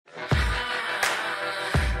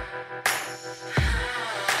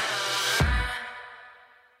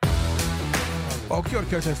Well, kia ora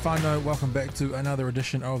koutou whānau. Welcome back to another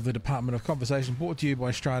edition of the Department of Conversation, brought to you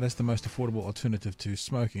by Stratus, the most affordable alternative to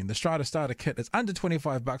smoking. The Stratus starter kit is under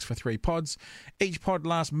 $25 for 3 pods. Each pod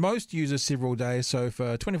lasts most users several days, so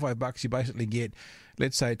for $25 you basically get,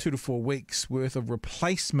 let's say, 2 to 4 weeks worth of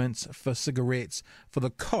replacements for cigarettes for the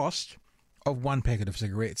cost of 1 packet of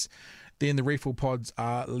cigarettes. Then the refill pods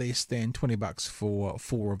are less than $20 for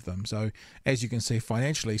 4 of them. So as you can see,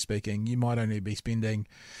 financially speaking, you might only be spending,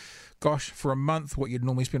 for a month, what you'd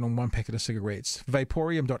normally spend on 1 packet of cigarettes.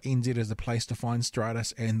 Vaporium.nz is the place to find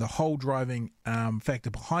Stratus, and the whole driving factor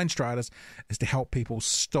behind Stratus is to help people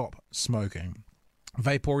stop smoking.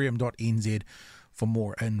 Vaporium.nz for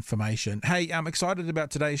more information. Hey, I'm excited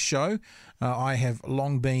about today's show. I have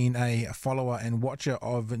long been a follower and watcher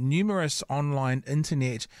of numerous online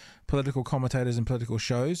internet political commentators and political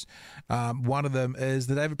shows. One of them is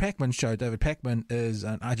the David Pakman show. David Pakman is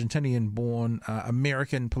an Argentinian-born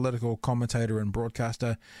American political commentator and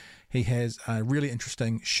broadcaster. He has a really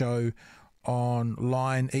interesting show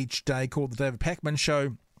online each day called the David Pakman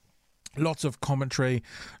Show. Lots of commentary,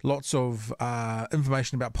 lots of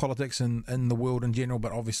information about politics in the world in general,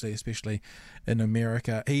 but obviously especially in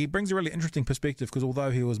America. He brings a really interesting perspective because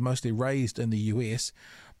although he was mostly raised in the US,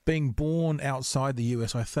 being born outside the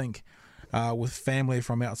US, I think, with family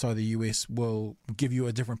from outside the US will give you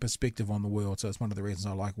a different perspective on the world. So it's one of the reasons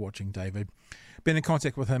I like watching David. Been in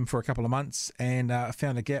contact with him for a couple of months and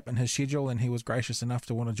found a gap in his schedule, and he was gracious enough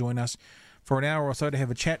to want to join us for an hour or so to have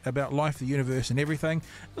a chat about life, the universe and everything.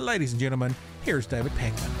 Ladies and gentlemen, here's David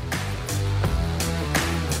Pakman.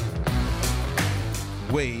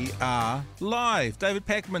 We are live. David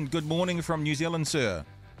Pakman, good morning from New Zealand, sir.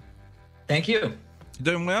 Thank you.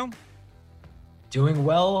 Doing well? Doing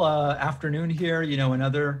well. Afternoon here,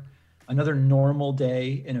 another normal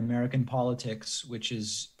day in American politics, which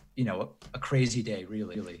is, a crazy day,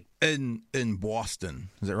 really. In Boston,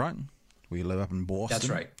 is that right? We live up in Boston. That's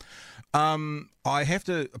right. I have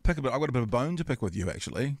to pick I've got a bit of a bone to pick with you,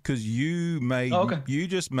 actually, because you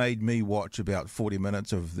just made me watch about 40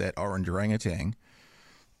 minutes of that orange orangutan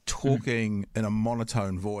talking in a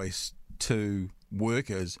monotone voice to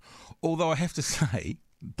workers. Although I have to say,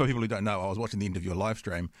 for people who don't know, I was watching the end of your live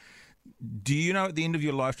stream. Do you know at the end of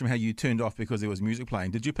your live stream how you turned off because there was music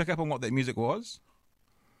playing? Did you pick up on what that music was?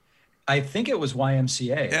 I think it was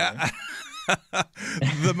YMCA. Yeah. Right?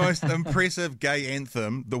 The most impressive gay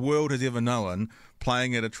anthem the world has ever known,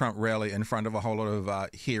 playing at a Trump rally in front of a whole lot of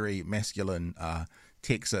hairy, masculine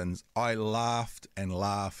Texans. I laughed and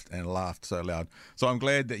laughed and laughed so loud. So I'm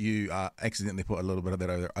glad that you accidentally put a little bit of that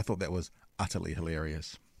over there. I thought that was utterly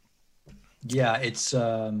hilarious. Yeah, it's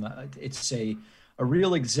a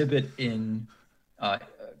real exhibit in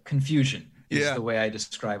confusion. Is the way I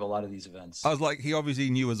describe a lot of these events. I was like, he obviously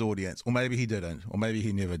knew his audience, or maybe he didn't, or maybe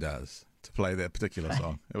he never does, to play that particular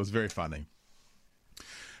song. It was very funny.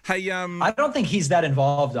 Hey, I don't think he's that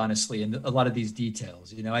involved, honestly, in a lot of these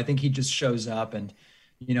details. I think he just shows up and,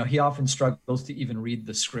 he often struggles to even read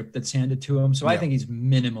the script that's handed to him. So I think he's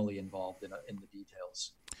minimally involved in the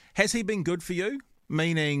details. Has he been good for you?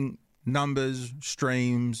 Meaning numbers,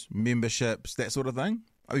 streams, memberships, that sort of thing?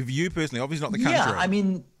 I mean, for you personally, obviously not the country. Yeah, I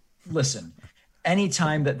mean, listen,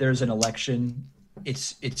 anytime that there's an election,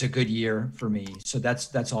 it's a good year for me. So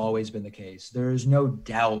that's always been the case. There is no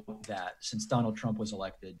doubt that since Donald Trump was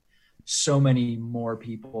elected, so many more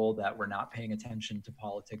people that were not paying attention to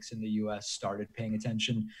politics in the US started paying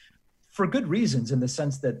attention for good reasons, in the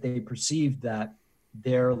sense that they perceived that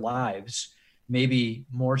their lives, maybe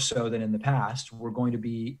more so than in the past, were going to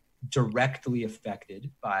be directly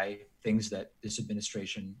affected by things that this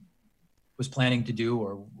administration was planning to do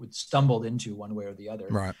or would stumbled into one way or the other.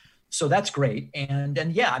 Right. So that's great. And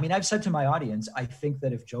yeah, I mean, I've said to my audience, I think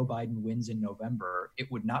that if Joe Biden wins in November, it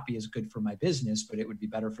would not be as good for my business, but it would be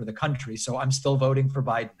better for the country. So I'm still voting for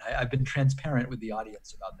Biden. I've been transparent with the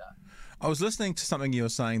audience about that. I was listening to something you were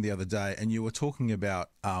saying the other day, and you were talking about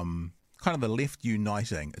kind of the left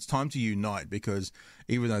uniting. It's time to unite, because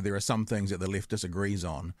even though there are some things that the left disagrees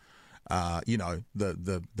on,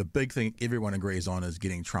 the big thing everyone agrees on is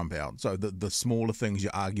getting Trump out. So the smaller things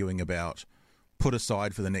you're arguing about, put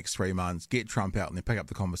aside for the next 3 months, get Trump out, and then pick up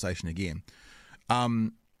the conversation again.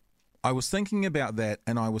 I was thinking about that,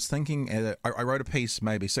 and I was thinking, I wrote a piece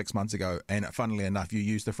maybe 6 months ago, and funnily enough, you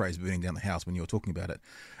used the phrase burning down the house when you were talking about it,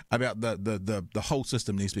 about the whole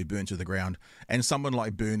system needs to be burnt to the ground, and someone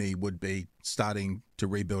like Bernie would be starting to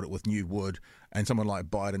rebuild it with new wood, and someone like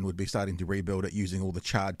Biden would be starting to rebuild it using all the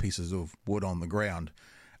charred pieces of wood on the ground.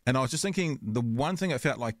 And I was just thinking, the one thing I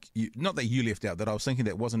felt like, not that you left out, that I was thinking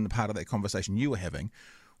that wasn't a part of that conversation you were having,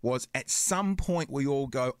 was at some point we all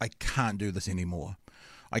go, I can't do this anymore.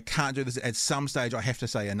 I can't do this. At some stage, I have to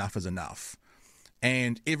say enough is enough.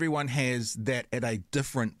 And everyone has that at a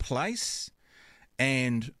different place.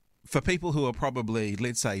 And for people who are probably,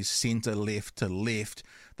 let's say, centre left to left,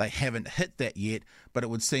 they haven't hit that yet, but it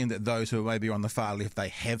would seem that those who are maybe on the far left, they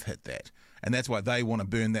have hit that. And that's why they want to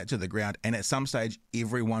burn that to the ground. And at some stage,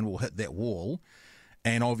 everyone will hit that wall.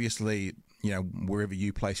 And obviously, wherever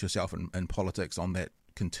you place yourself in politics on that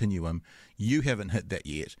continuum, you haven't hit that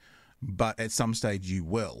yet. But at some stage, you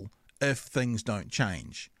will, if things don't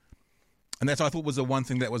change. And that's, I thought, was the one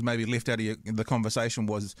thing that was maybe left out of the conversation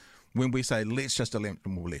was when we say, let's just elect,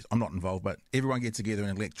 I'm not involved, but everyone get together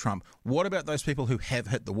and elect Trump. What about those people who have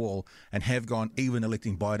hit the wall and have gone, even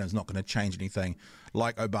electing Biden is not going to change anything,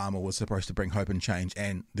 like Obama was supposed to bring hope and change,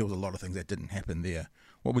 and there was a lot of things that didn't happen there.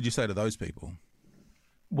 What would you say to those people?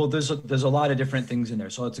 Well, there's a lot of different things in there,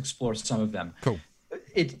 so let's explore some of them. Cool.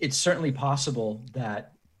 It's certainly possible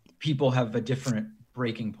that people have a different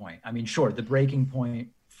breaking point. I mean, sure, the breaking point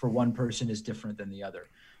for one person is different than the other.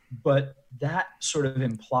 But that sort of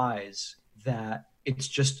implies that it's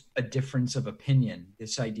just a difference of opinion,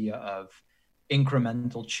 this idea of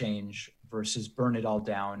incremental change versus burn it all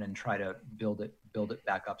down and try to build it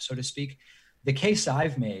back up, so to speak. The case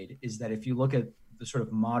I've made is that if you look at the sort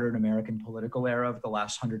of modern American political era of the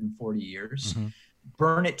last 140 years,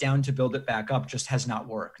 burn it down to build it back up just has not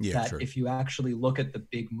worked. If you actually look at the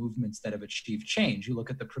big movements that have achieved change, you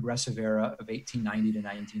look at the progressive era of 1890 to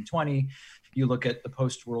 1920, you look at the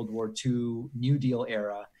post-World War II New Deal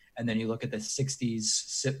era, and then you look at the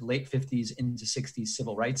 60s, late 50s into 60s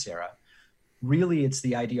civil rights era. Really, it's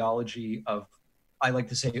the ideology of, I like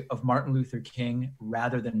to say, of Martin Luther King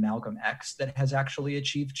rather than Malcolm X that has actually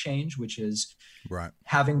achieved change, which is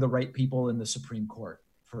having the right people in the Supreme Court,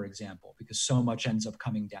 for example, because so much ends up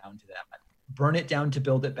coming down to that. Burn it down to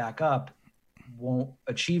build it back up won't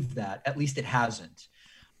achieve that. At least it hasn't.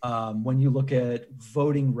 When you look at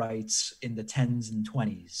voting rights in the 10s and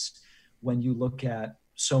 20s, when you look at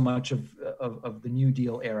so much of the New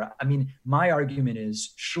Deal era, I mean, my argument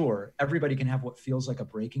is, sure, everybody can have what feels like a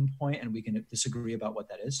breaking point, and we can disagree about what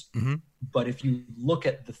that is. But if you look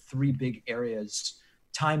at the three big areas,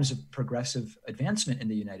 times of progressive advancement in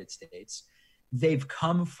the United States, they've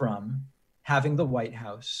come from having the White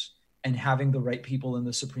House and having the right people in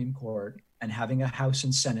the Supreme Court and having a House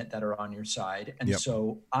and Senate that are on your side. And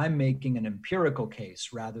so I'm making an empirical case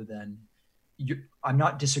rather than I'm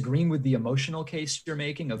not disagreeing with the emotional case you're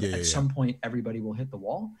making of at some point everybody will hit the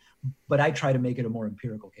wall, but I try to make it a more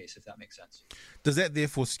empirical case, if that makes sense. Does that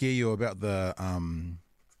therefore scare you about the,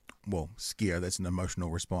 scare, that's an emotional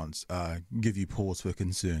response, give you pause for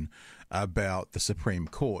concern about the Supreme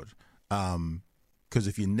Court? Because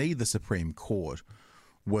if you need the Supreme Court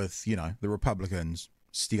with, the Republicans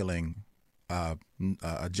stealing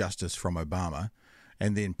a justice from Obama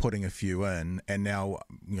and then putting a few in, and now,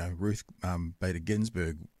 Ruth Bader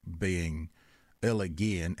Ginsburg being ill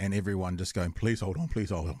again, and everyone just going, please hold on, please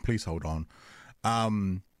hold on, please hold on,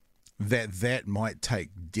 that might take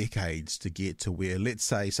decades to get to where, let's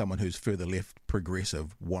say, someone who's further left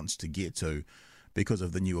progressive wants to get to because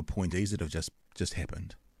of the new appointees that have just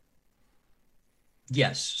happened.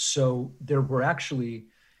 Yes. So there were actually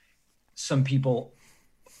some people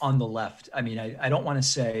on the left. I mean, I don't want to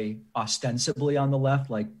say ostensibly on the left,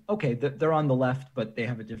 like, okay, they're on the left, but they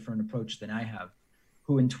have a different approach than I have,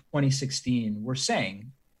 who in 2016 were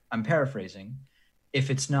saying, I'm paraphrasing, if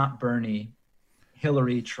it's not Bernie,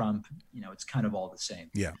 Hillary, Trump, it's kind of all the same.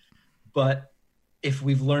 Yeah. But if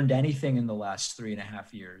we've learned anything in the last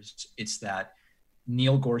 3.5 years, it's that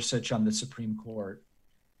Neil Gorsuch on the Supreme Court,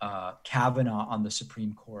 Kavanaugh on the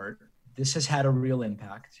Supreme Court, this has had a real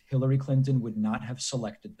impact. Hillary Clinton would not have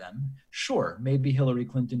selected them. Sure, maybe Hillary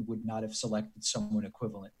Clinton would not have selected someone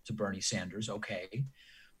equivalent to Bernie Sanders. Okay.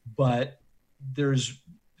 But there's,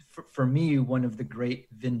 for me, one of the great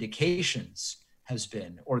vindications has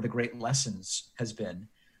been, or the great lessons has been,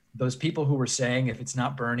 those people who were saying, if it's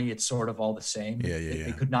not Bernie, it's sort of all the same.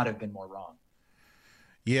 They could not have been more wrong.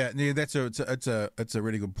 Yeah, that's it's a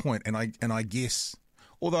really good point. And I guess,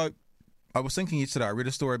 although I was thinking yesterday, I read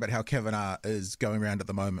a story about how Kavanaugh is going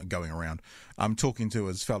around, talking to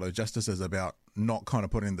his fellow justices about not kind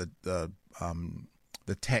of putting the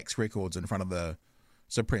tax records in front of the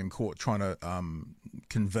Supreme Court, trying to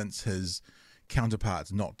convince his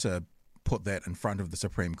counterparts not to put that in front of the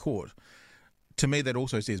Supreme Court. To me, that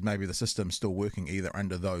also says maybe the system's still working either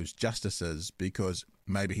under those justices, because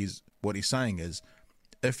maybe what he's saying is,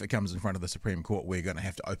 if it comes in front of the Supreme Court, we're going to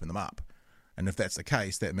have to open them up. And if that's the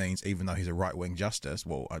case, that means even though he's a right-wing justice,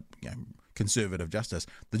 conservative justice,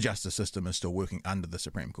 the justice system is still working under the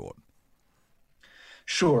Supreme Court.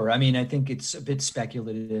 Sure. I mean, I think it's a bit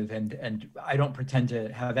speculative, and I don't pretend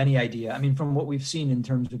to have any idea. I mean, from what we've seen in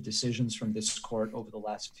terms of decisions from this court over the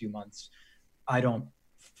last few months, I don't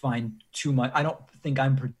find too much. I don't think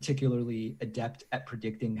I'm particularly adept at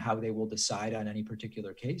predicting how they will decide on any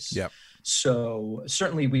particular case. Yep. So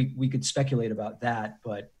certainly we could speculate about that,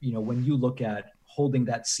 but when you look at holding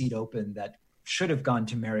that seat open that should have gone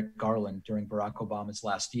to Merrick Garland during Barack Obama's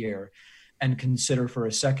last year, and consider for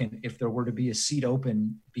a second, if there were to be a seat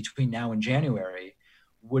open between now and January,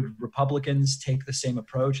 would Republicans take the same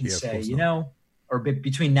approach and say, or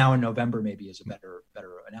between now and November, maybe is a better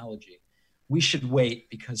analogy, we should wait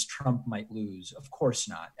because Trump might lose? Of course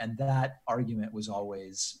not. And that argument was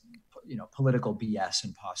always, political BS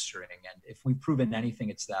and posturing. And if we've proven anything,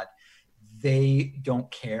 it's that they don't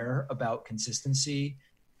care about consistency.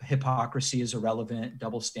 Hypocrisy is irrelevant.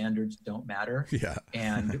 Double standards don't matter. Yeah.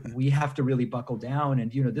 And we have to really buckle down.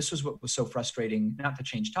 And, this was what was so frustrating, not to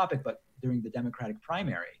change topic, but during the Democratic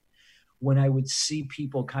primary, when I would see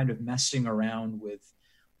people kind of messing around with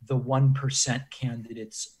the 1%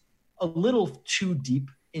 candidates a little too deep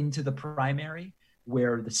into the primary,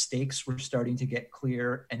 where the stakes were starting to get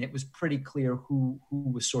clear and it was pretty clear who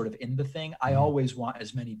was sort of in the thing. I always want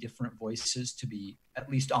as many different voices to be at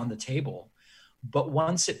least on the table. But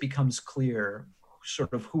once it becomes clear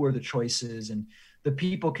sort of who are the choices, and the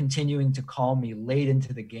people continuing to call me late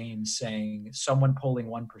into the game saying someone polling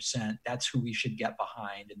 1%, that's who we should get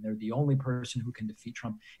behind, and they're the only person who can defeat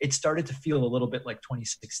Trump, it started to feel a little bit like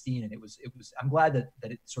 2016. And it was I'm glad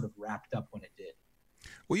that it sort of wrapped up when it did.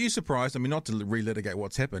 Were you surprised? I mean, not to relitigate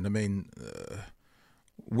what's happened. I mean,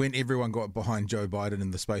 when everyone got behind Joe Biden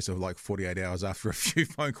in the space of like 48 hours after a few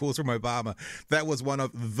phone calls from Obama, that was one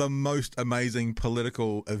of the most amazing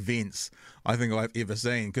political events I think I've ever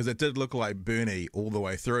seen, because it did look like Bernie all the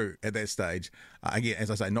way through at that stage. Again, as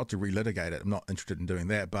I say, not to relitigate it, I'm not interested in doing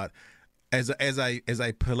that, but as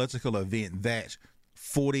a political event, that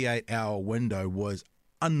 48-hour window was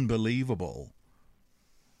unbelievable.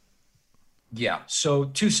 Yeah. So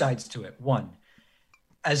two sides to it. One,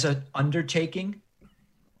 as an undertaking,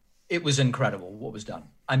 it was incredible what was done.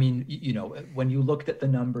 I mean, when you looked at the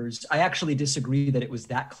numbers, I actually disagree that it was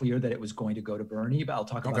that clear that it was going to go to Bernie, but I'll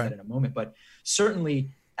talk about that in a moment. But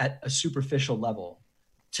certainly at a superficial level,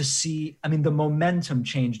 to see, I mean, the momentum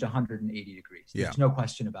changed 180 degrees. There's no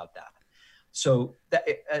question about that. So that,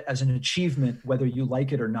 as an achievement, whether you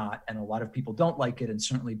like it or not, and a lot of people don't like it, and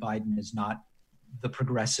certainly Biden is not the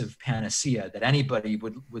progressive panacea that anybody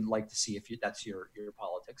would like to see if that's your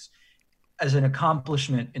politics. As an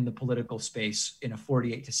accomplishment in the political space in a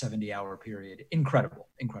 48 to 70 hour period, incredible.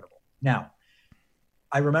 Now,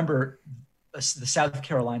 I remember the South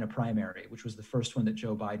Carolina primary, which was the first one that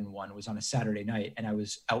Joe Biden won, was on a Saturday night, and I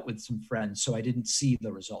was out with some friends, so I didn't see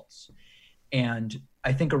the results. And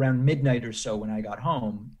I think around midnight or so when I got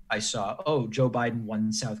home, I saw, Joe Biden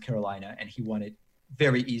won South Carolina, and he won it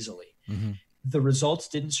very easily. Mm-hmm. The results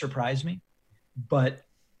didn't surprise me, but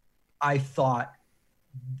I thought,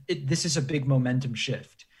 this is a big momentum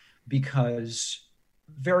shift, because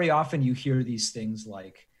very often you hear these things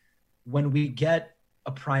like, when we get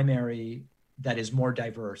a primary that is more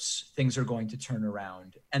diverse, things are going to turn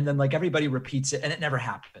around. And then like everybody repeats it and it never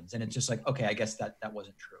happens. And it's just like, okay, I guess that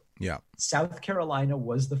wasn't true. Yeah. South Carolina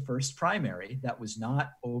was the first primary that was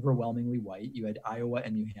not overwhelmingly white. You had Iowa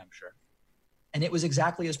and New Hampshire. And it was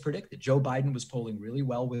exactly as predicted. Joe Biden was polling really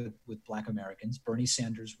well with Black Americans. Bernie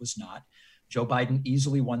Sanders was not. Joe Biden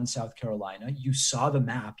easily won South Carolina. You saw the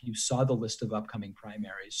map. You saw the list of upcoming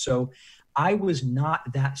primaries. So I was not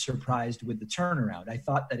that surprised with the turnaround. I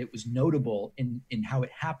thought that it was notable in how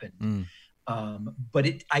it happened.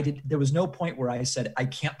 But there was no point where I said, I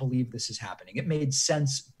can't believe this is happening. It made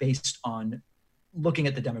sense based on looking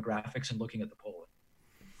at the demographics and looking at the polling.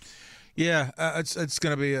 Yeah, it's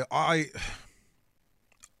going to be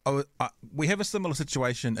we have a similar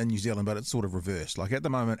situation in New Zealand, but it's sort of reversed. Like at the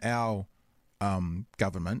moment, our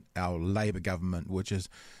government, our Labour government, which is,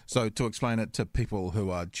 so to explain it to people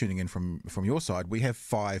who are tuning in from your side, we have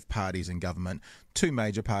 5 parties in government, 2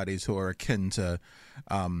 major parties who are akin to,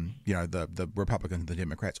 the Republicans and the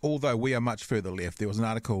Democrats, although we are much further left. There was an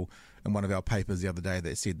article in one of our papers the other day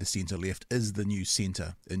that said the centre left is the new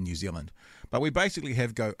centre in New Zealand. But we basically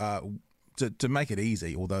have to make it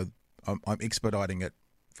easy, although I'm expediting it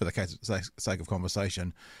for the sake of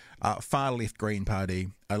conversation, far left Green Party,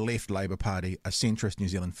 a left Labour Party, a centrist New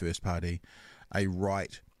Zealand First Party, a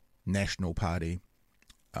right National Party,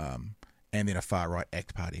 and then a far right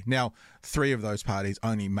ACT Party. Now, 3 of those parties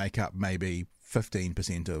only make up maybe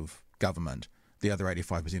 15% of government. The other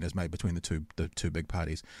 85% is made between the two big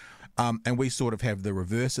parties. And we sort of have the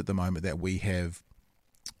reverse at the moment, that we have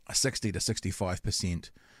a 60 to 65%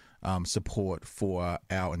 support for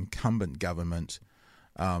our incumbent government,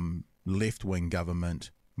 left-wing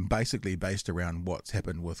government, basically based around what's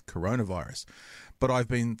happened with coronavirus. But I've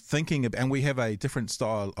been thinking, and we have a different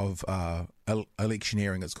style of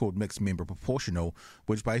electioneering. It's called mixed member proportional,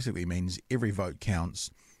 which basically means every vote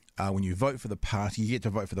counts. When you vote for the party, you get to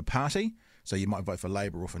vote for the party. So you might vote for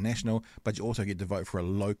Labour or for National, but you also get to vote for a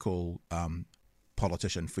local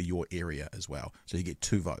politician for your area as well. So you get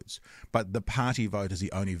 2 votes. But the party vote is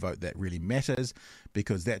the only vote that really matters,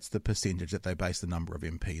 because that's the percentage that they base the number of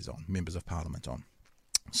MPs on, members of parliament on.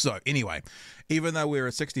 So anyway, even though we're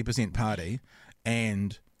a 60% party,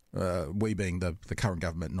 and we being the current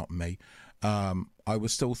government, not me, I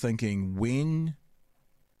was still thinking, when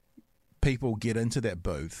people get into that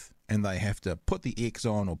booth and they have to put the X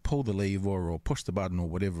on or pull the lever or push the button or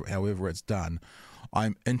whatever, however it's done,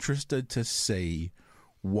 I'm interested to see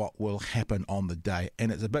what will happen on the day.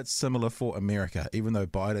 And it's a bit similar for America, even though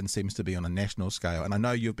Biden seems to be on a national scale. And I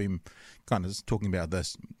know you've been kind of talking about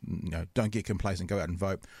this, don't get complacent, go out and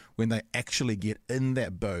vote. When they actually get in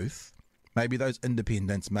that booth, maybe those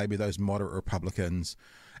independents, maybe those moderate Republicans,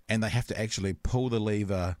 and they have to actually pull the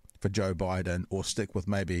lever for Joe Biden or stick with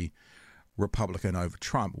maybe Republican over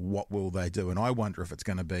Trump, what will they do? And I wonder if it's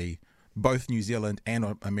going to be both New Zealand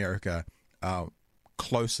and America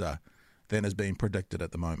closer than is being predicted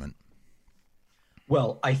at the moment.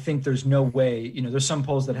 Well, I think there's no way, there's some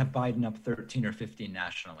polls that have Biden up 13 or 15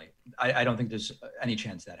 nationally. I don't think there's any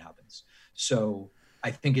chance that happens. So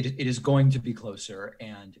I think it is going to be closer.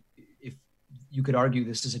 And if you could argue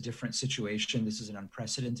this is a different situation, this is an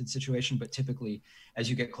unprecedented situation, but typically as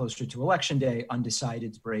you get closer to election day,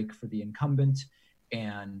 undecideds break for the incumbent,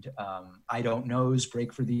 and I don't knows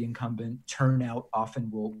break for the incumbent. Turnout often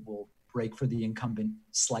will break for the incumbent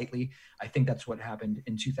slightly. I think that's what happened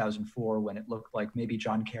in 2004, when it looked like maybe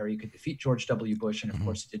John Kerry could defeat George W. Bush, and of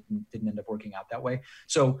course it didn't end up working out that way.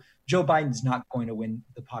 So Joe Biden's not going to win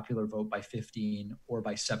the popular vote by 15 or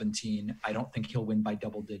by 17. I don't think he'll win by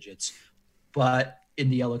double digits. But in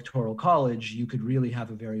the Electoral College, you could really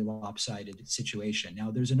have a very lopsided situation.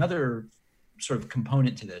 Now, there's another sort of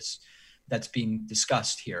component to this that's being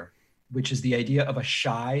discussed here, which is the idea of a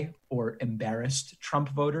shy or embarrassed Trump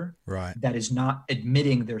voter, right, that is not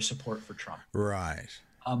admitting their support for Trump. Right.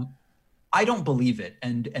 I don't believe it.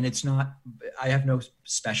 And it's not, I have no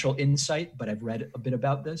special insight, but I've read a bit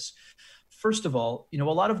about this. First of all, a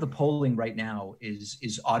lot of the polling right now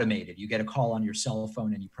is automated. You get a call on your cell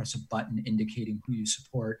phone and you press a button indicating who you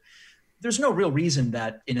support. There's no real reason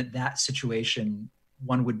that in that situation,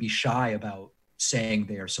 one would be shy about saying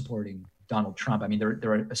they are supporting Donald Trump. I mean,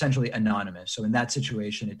 they're essentially anonymous. So in that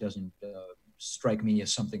situation, it doesn't strike me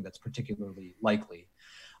as something that's particularly likely.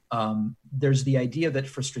 There's the idea that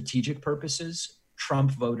for strategic purposes, Trump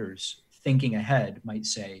voters thinking ahead might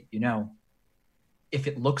say, if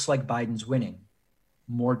it looks like Biden's winning,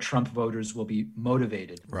 more Trump voters will be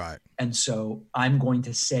motivated. Right. And so I'm going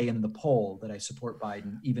to say in the poll that I support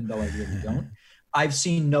Biden, even though I really don't. I've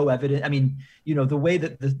seen no evidence. I mean, the way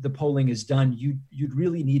that the polling is done, you'd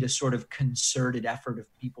really need a sort of concerted effort of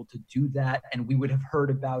people to do that, and we would have heard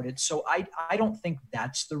about it. So I don't think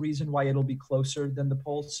that's the reason why it'll be closer than the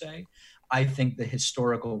polls say. I think the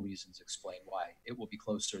historical reasons explain why it will be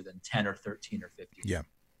closer than 10 or 13 or 15. Yeah.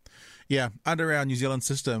 Yeah, under our New Zealand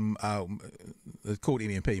system, it's called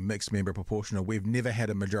MMP, mixed member proportional, we've never had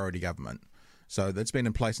a majority government. So that's been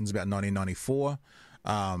in place since about 1994.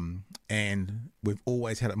 And we've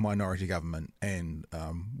always had a minority government, and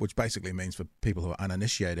which basically means, for people who are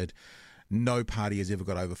uninitiated, no party has ever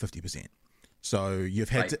got over 50%. So you've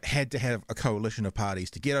had to have a coalition of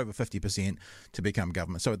parties to get over 50% to become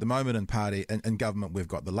government. So at the moment in government, we've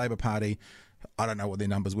got the Labour Party. I don't know what their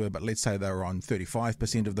numbers were, but let's say they were on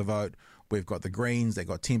 35% of the vote. We've got the Greens, they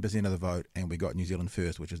got 10% of the vote, and we got New Zealand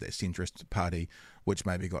First, which is that centrist party, which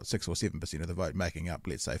maybe got 6 or 7% of the vote, making up,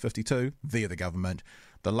 let's say, 52. They're the government.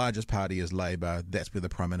 The largest party is Labour. That's where the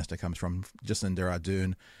Prime Minister comes from, Jacinda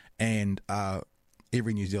Ardern. And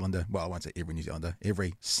every New Zealander, well, I won't say every New Zealander,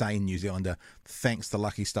 every sane New Zealander thanks the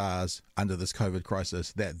lucky stars under this COVID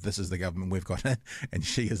crisis that this is the government we've got in, and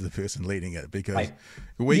she is the person leading it, because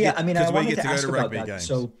we get to go to rugby games.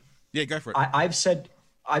 So yeah, go for it.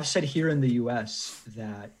 I've said here in the US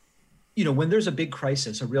that, when there's a big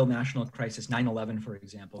crisis, a real national crisis, 9/11, for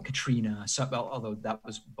example, Katrina, although that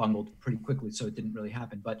was bungled pretty quickly, so it didn't really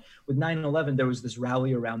happen. But with 9/11, there was this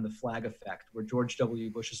rally around the flag effect, where George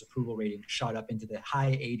W. Bush's approval rating shot up into the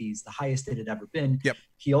high 80s, the highest it had ever been. Yep.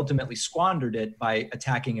 He ultimately squandered it by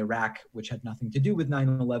attacking Iraq, which had nothing to do with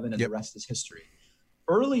 9/11, and the rest is history.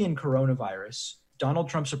 Early in coronavirus, Donald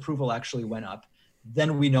Trump's approval actually went up.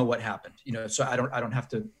 then we know what happened. So I don't have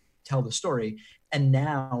to tell the story. And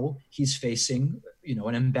now he's facing,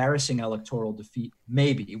 an embarrassing electoral defeat.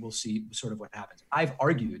 Maybe we'll see sort of what happens. I've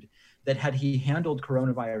argued that had he handled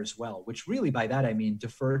coronavirus well, which really by that I mean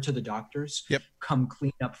defer to the doctors, Yep. come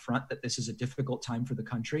clean up front that this is a difficult time for the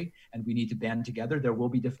country and we need to band together. There will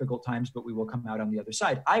be difficult times, but we will come out on the other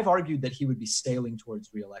side. I've argued that he would be sailing towards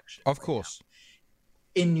re-election. Of course.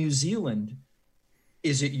 Now. In New Zealand,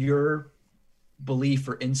 is it your belief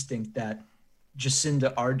or instinct that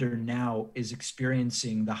Jacinda Ardern now is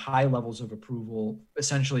experiencing the high levels of approval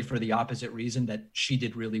essentially for the opposite reason, that she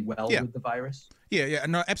did really well with the virus? Yeah,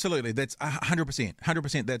 no, absolutely. That's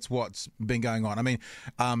 100%. That's what's been going on. I mean,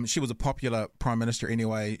 she was a popular prime minister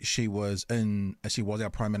anyway. She was our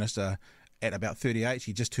prime minister at about 38.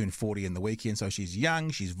 She just turned 40 in the weekend, so she's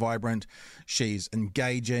young, she's vibrant, she's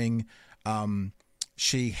engaging.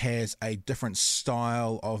 She has a different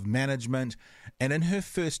style of management, and in her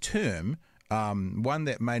first term, one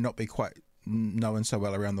that may not be quite known so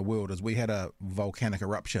well around the world is we had a volcanic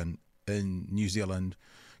eruption in New Zealand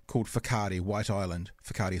called White Island.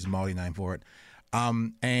 Whakaari is a Māori name for it.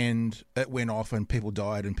 And it went off and people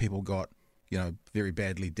died and people got, very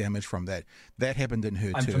badly damaged from that. That happened in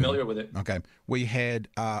her term. I'm familiar with it. Okay. We had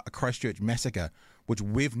a Christchurch massacre, which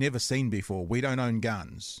we've never seen before. We don't own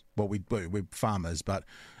guns. Well, we do. We're farmers. But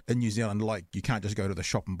in New Zealand, you can't just go to the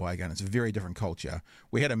shop and buy a gun. It's a very different culture.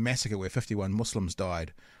 We had a massacre where 51 Muslims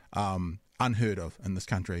died, unheard of in this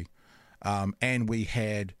country. And we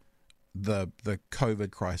had the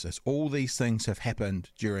COVID crisis. All these things have happened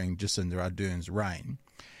during Jacinda Ardern's reign.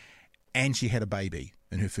 And she had a baby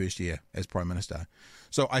in her first year as Prime Minister.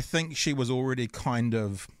 So I think she was already kind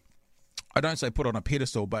of, I don't say put on a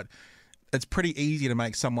pedestal, but it's pretty easy to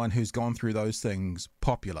make someone who's gone through those things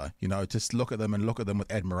popular, just look at them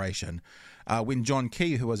with admiration. When John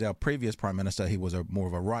Key, who was our previous Prime Minister, he was more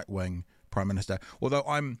of a right-wing Prime Minister, although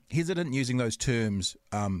I'm hesitant using those terms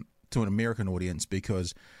to an American audience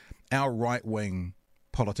because our right-wing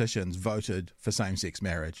politicians voted for same-sex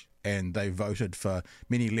marriage, and they voted for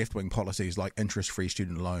many left-wing policies like interest-free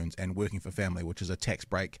student loans and working for family, which is a tax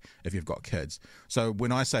break if you've got kids. So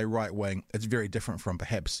when I say right-wing, it's very different from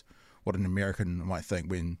perhaps what an American might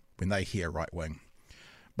think when they hear right-wing.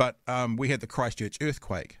 But we had the Christchurch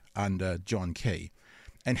earthquake under John Key,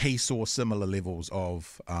 and he saw similar levels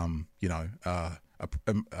of,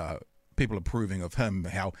 people approving of him,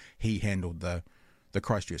 how he handled the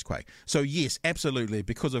Christchurch quake. So yes, absolutely,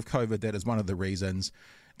 because of COVID, that is one of the reasons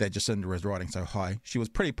that Jacinda is riding so high. She was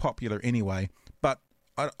pretty popular anyway, but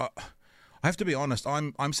I have to be honest,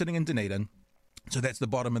 I'm sitting in Dunedin, so that's the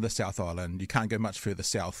bottom of the South Island. You can't go much further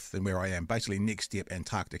south than where I am, basically next step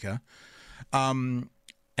Antarctica. And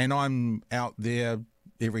I'm out there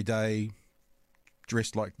every day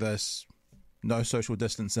dressed like this, no social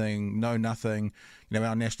distancing, no nothing.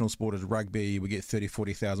 Our national sport is rugby. We get 30,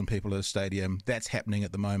 40,000 people at a stadium. That's happening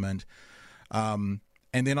at the moment.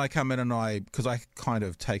 And then I come in and because I kind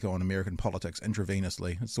of take on American politics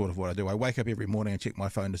intravenously. It's sort of what I do. I wake up every morning and check my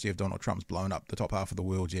phone to see if Donald Trump's blown up the top half of the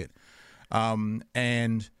world yet.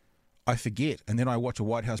 And I forget. And then I watch a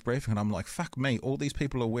White House briefing and I'm like, fuck me, all these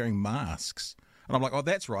people are wearing masks. And I'm like, oh,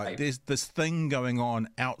 that's right. There's this thing going on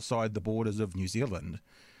outside the borders of New Zealand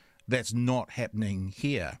that's not happening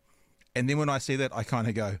here. And then when I see that, I kind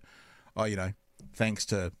of go, oh, thanks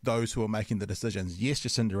to those who are making the decisions. Yes,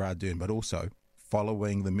 Jacinda Ardern, but also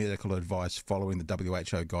following the medical advice, following the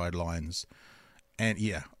WHO guidelines. And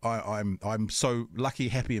yeah, I'm so lucky,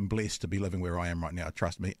 happy and blessed to be living where I am right now,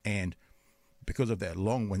 trust me. And because of that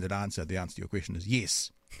long-winded answer, the answer to your question is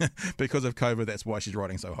yes. Because of COVID, that's why she's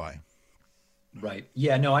riding so high. Right.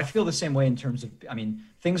 Yeah, no, I feel the same way in terms of,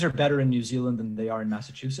 things are better in New Zealand than they are in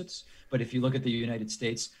Massachusetts. But if you look at the United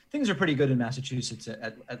States, things are pretty good in Massachusetts,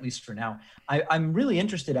 at least for now. I'm really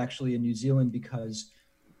interested actually in New Zealand because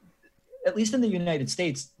at least in the United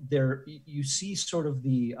States, there you see sort of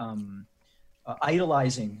the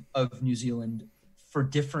idolizing of New Zealand for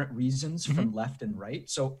different reasons from left and right.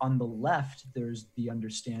 So on the left, there's the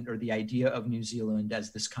idea of New Zealand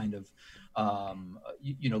as this kind of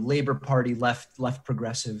Labor Party left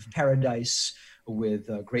progressive paradise with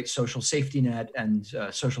a great social safety net and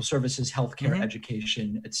social services, healthcare,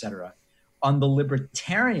 education, etc. On the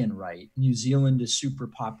libertarian right, New Zealand is super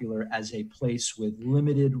popular as a place with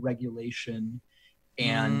limited regulation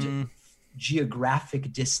and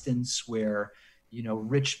geographic distance where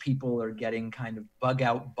rich people are getting kind of bug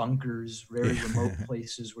out bunkers, very remote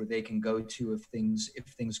places where they can go to if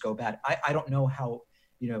things go bad. I don't know how,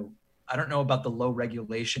 I don't know about the low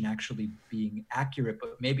regulation actually being accurate,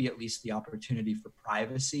 but maybe at least the opportunity for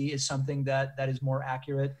privacy is something that is more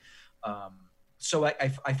accurate. So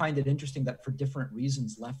I find it interesting that for different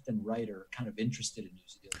reasons, left and right are kind of interested in New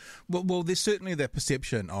Zealand. Well, there's certainly that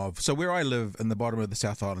perception of, so where I live in the bottom of the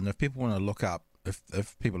South Island, if people want to look up,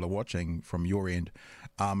 if people are watching from your end,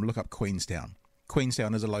 look up Queenstown.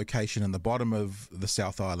 Queenstown is a location in the bottom of the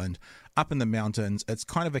South Island, up in the mountains. It's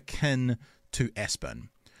kind of akin to Aspen.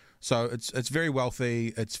 So it's very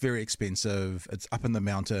wealthy, it's very expensive, it's up in the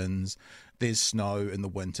mountains, there's snow in the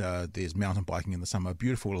winter, there's mountain biking in the summer,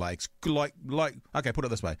 beautiful lakes, okay, put it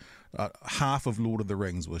this way, half of Lord of the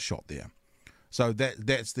Rings was shot there. So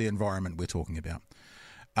that's the environment we're talking about.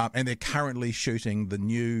 And they're currently shooting the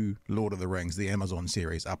new Lord of the Rings, the Amazon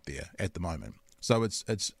series, up there at the moment. So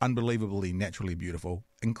it's unbelievably naturally beautiful,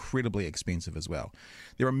 incredibly expensive as well.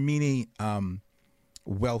 There are many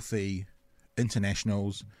wealthy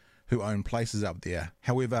internationals who own places up there.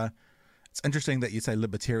 However, it's interesting that you say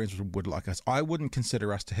libertarians would like us. I wouldn't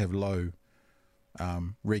consider us to have low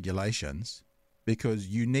regulations, because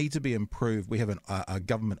you need to be improved. We have a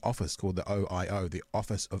government office called the OIO, the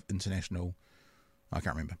Office of International, I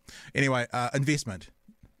can't remember. Anyway, Investment.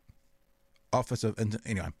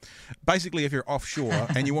 Anyway, basically, if you're offshore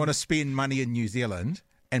and you want to spend money in New Zealand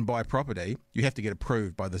and buy property, you have to get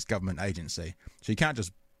approved by this government agency. So you can't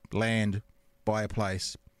just land, buy a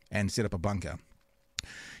place, and set up a bunker.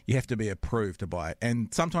 You have to be approved to buy it,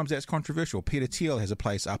 and sometimes that's controversial. Peter Thiel has a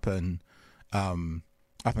place up in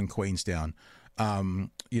Queenstown.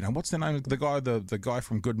 What's the name of the guy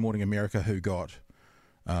from Good Morning America who got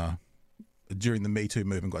during the Me Too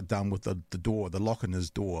movement got done with the lock in his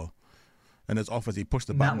door. In his office, he pushed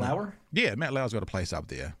the button. Matt Lauer? Yeah, Matt Lauer's got a place up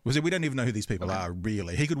there. We don't even know who these people are,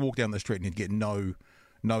 really. He could walk down the street and he'd get no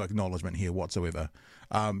acknowledgement here whatsoever.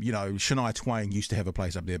 Shania Twain used to have a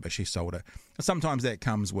place up there, but she sold it. Sometimes that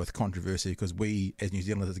comes with controversy, because we, as New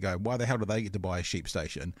Zealanders, go, why the hell do they get to buy a sheep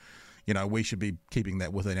station? We should be keeping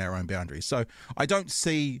that within our own boundaries. So I don't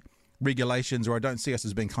see regulations, or I don't see us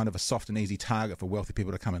as being kind of a soft and easy target for wealthy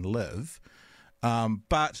people to come and live.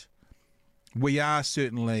 But we are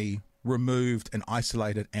certainly removed and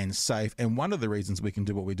isolated and safe. And one of the reasons we can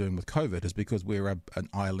do what we're doing with COVID is because we're an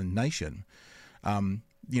island nation. So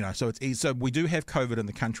we do have COVID in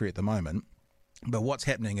the country at the moment, but what's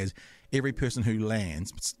happening is every person who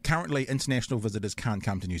lands, currently international visitors can't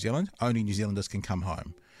come to New Zealand, only New Zealanders can come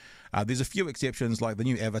home. There's a few exceptions, like the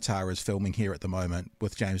new Avatar is filming here at the moment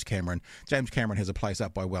with James Cameron. James Cameron has a place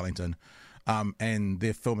up by Wellington, and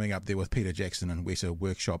they're filming up there with Peter Jackson and Weta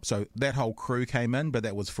Workshop. So that whole crew came in, but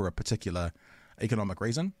that was for a particular economic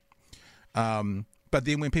reason. But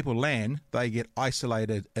then when people land, they get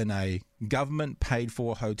isolated in a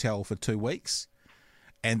government-paid-for hotel for 2 weeks,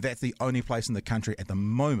 and that's the only place in the country at the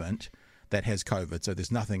moment that has COVID. So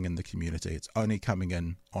there's nothing in the community. It's only coming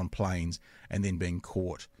in on planes and then being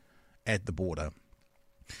caught at the border.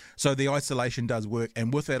 So the isolation does work,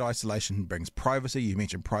 and with that isolation brings privacy. You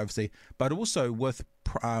mentioned privacy, but also with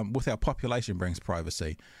our population brings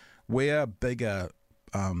privacy. We're bigger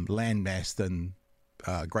landmass than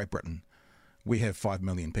Great Britain. We have 5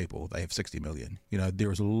 million people. They have 60 million.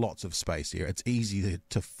 There is lots of space here. It's easy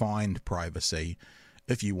to find privacy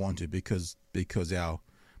if you want to, because our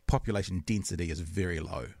population density is very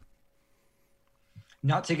low.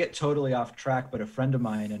 Not to get totally off track, but a friend of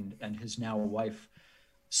mine and his now wife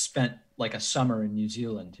spent like a summer in New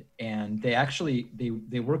Zealand, and they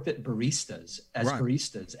worked at baristas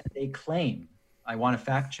baristas, and they claim, I want to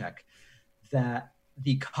fact check, that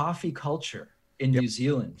the coffee culture in New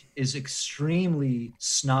Zealand is extremely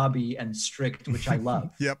snobby and strict, which I love.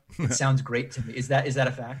 Yep. It sounds great to me. Is that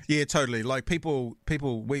a fact? Yeah, totally. Like people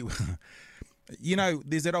we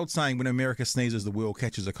there's that old saying, when America sneezes, the world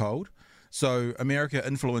catches a cold. So America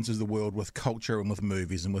influences the world with culture and with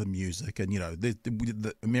movies and with music, and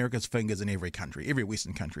the America's fingers in every country, every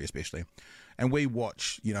Western country especially. And we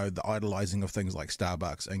watch, the idolizing of things like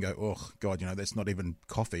Starbucks and go, oh God, that's not even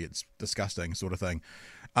coffee, it's disgusting, sort of thing.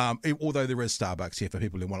 Although there is Starbucks here for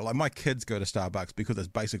people who want it. Like, my kids go to Starbucks because it's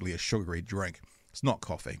basically a sugary drink. It's not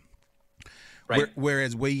coffee. Right.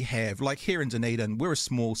 Whereas we have, like here in Dunedin, we're a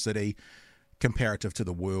small city comparative to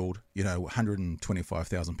the world,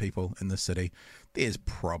 125,000 people in this city. There's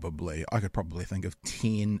I could probably think of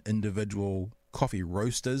 10 individual coffee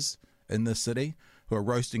roasters in this city who are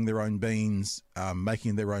roasting their own beans,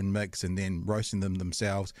 making their own mix, and then roasting them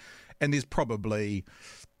themselves. And there's probably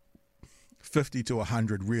 50 to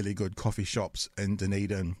 100 really good coffee shops in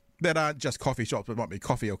Dunedin that aren't just coffee shops, but might be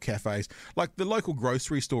coffee or cafes. Like the local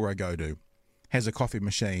grocery store I go to has a coffee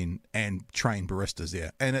machine and trained baristas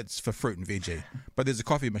there, and it's for fruit and veggie. But there's a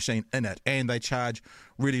coffee machine in it, and they charge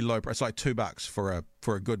really low price, like $2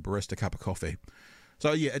 for a good barista cup of coffee.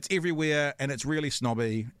 So, yeah, it's everywhere, and it's really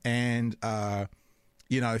snobby, and,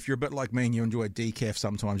 if you're a bit like me and you enjoy decaf,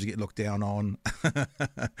 sometimes you get looked down on.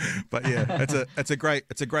 But, yeah, it's a great,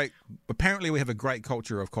 apparently we have a great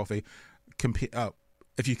culture of coffee,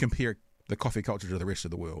 if you compare the coffee culture to the rest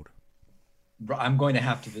of the world. I'm going to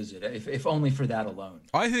have to visit, if only for that alone.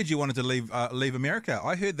 I heard you wanted to leave America.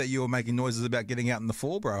 I heard that you were making noises about getting out in the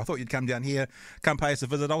fall, bro. I thought you'd come down here, come pay us a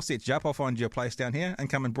visit. I'll set you up. I'll find you a place down here and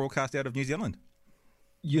come and broadcast out of New Zealand.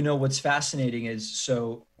 What's fascinating is,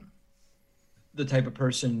 so the type of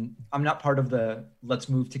person, I'm not part of the let's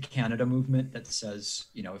move to Canada movement that says,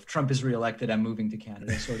 if Trump is reelected, I'm moving to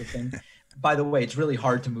Canada sort of thing. By the way, it's really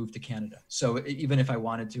hard to move to Canada. So even if I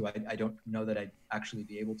wanted to, I don't know that I'd actually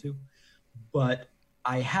be able to. But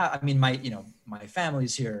my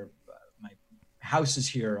family's here, my house is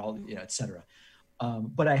here, et cetera.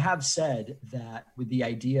 But I have said that with the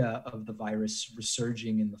idea of the virus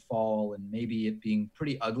resurging in the fall and maybe it being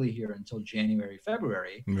pretty ugly here until January,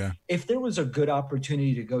 February, if there was a good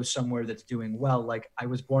opportunity to go somewhere that's doing well, like I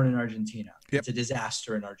was born in Argentina. Yep. It's a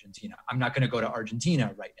disaster in Argentina. I'm not going to go to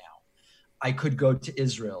Argentina right now. I could go to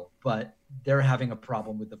Israel, but they're having a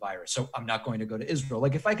problem with the virus. So I'm not going to go to Israel.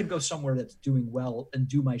 Like if I could go somewhere that's doing well and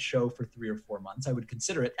do my show for 3 or 4 months, I would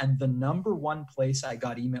consider it. And the number one place I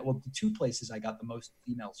got the 2 places I got the most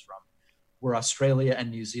emails from were Australia and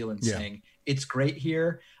New Zealand saying, it's great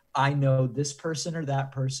here. I know this person or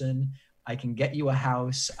that person. I can get you a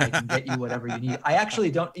house. I can get you whatever you need. I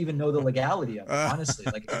actually don't even know the legality of it, honestly.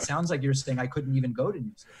 Like it sounds like you're saying I couldn't even go to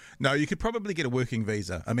New Zealand. No, you could probably get a working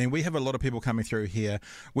visa. I mean, we have a lot of people coming through here.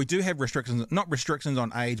 We do have restrictions, not restrictions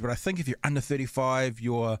on age, but I think if you're under 35,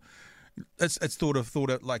 it's thought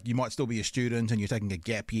of like you might still be a student and you're taking a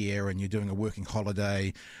gap year and you're doing a working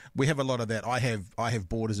holiday. We have a lot of that. I have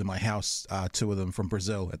boarders in my house, 2 of them from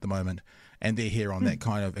Brazil at the moment, and they're here on that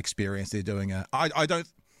kind of experience. They're doing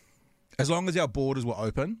as long as our borders were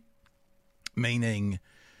open, meaning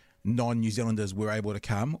non-New Zealanders were able to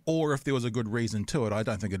come, or if there was a good reason to it, I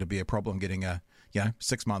don't think it'd be a problem getting a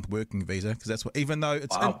 6-month working visa, because that's what. Even though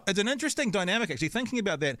it's an interesting dynamic actually thinking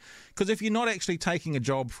about that, because if you're not actually taking a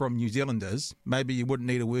job from New Zealanders, maybe you wouldn't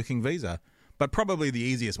need a working visa. But probably the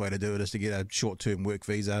easiest way to do it is to get a short-term work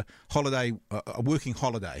visa, a working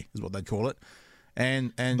holiday is what they'd call it.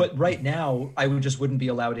 But right now, I wouldn't be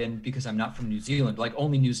allowed in because I'm not from New Zealand. Like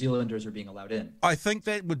only New Zealanders are being allowed in. I think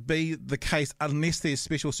that would be the case unless there's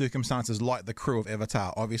special circumstances like the crew of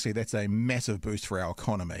Avatar. Obviously, that's a massive boost for our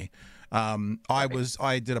economy.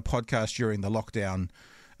 I did a podcast during the lockdown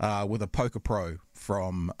with a poker pro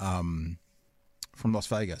from Las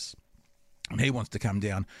Vegas. And he wants to come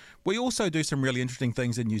down. We also do some really interesting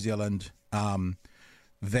things in New Zealand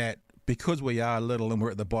that, because we are little and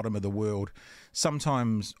we're at the bottom of the world,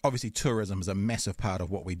 sometimes, obviously, tourism is a massive part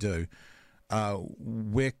of what we do.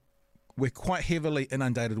 We're quite heavily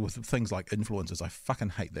inundated with things like influencers. I fucking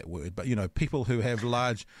hate that word, but people who have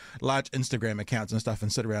large Instagram accounts and stuff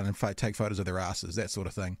and sit around and take photos of their asses, that sort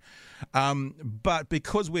of thing. But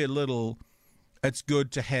because we're little, it's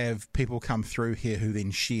good to have people come through here who then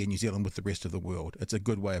share New Zealand with the rest of the world. It's a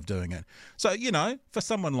good way of doing it. So, for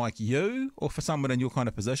someone like you or for someone in your kind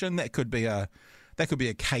of position, that could be a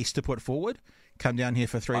case to put forward. Come down here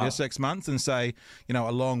for 3 to 6 months and say,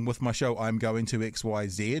 along with my show, I'm going to X, Y,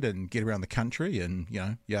 Z and get around the country and,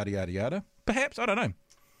 yada, yada, yada. Perhaps, I don't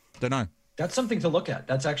know. That's something to look at.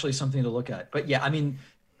 That's actually something to look at. But yeah, I mean,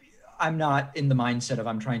 I'm not in the mindset of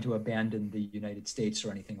I'm trying to abandon the United States or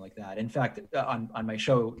anything like that. In fact, on my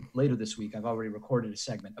show later this week, I've already recorded a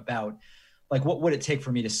segment about like what would it take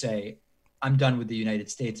for me to say I'm done with the United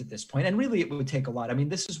States at this point. And really, it would take a lot. I mean,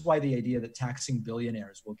 this is why the idea that taxing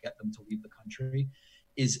billionaires will get them to leave the country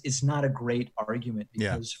is not a great argument,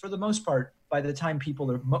 because for the most part, by the time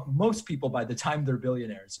most people, by the time they're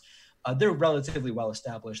billionaires, they're relatively well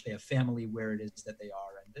established. They have family where it is that they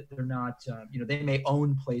are, and they're not, they may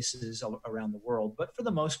own places around the world, but for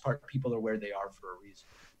the most part, people are where they are for a reason.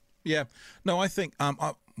 Yeah. No, I think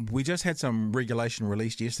we just had some regulation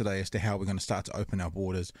released yesterday as to how we're going to start to open our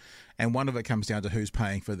borders. And one of it comes down to who's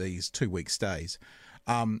paying for these 2-week stays.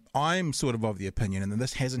 I'm sort of the opinion, and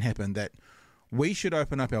this hasn't happened, that we should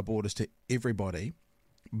open up our borders to everybody,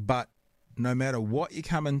 but no matter what you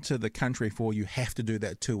come into the country for, you have to do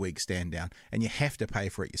that 2-week stand down and you have to pay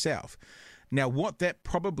for it yourself. Now, what that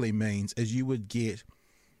probably means is you would get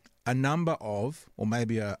a number of, or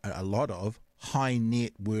maybe a lot of, high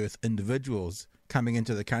net worth individuals coming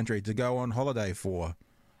into the country to go on holiday for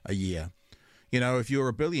a year. If you're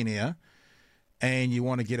a billionaire and you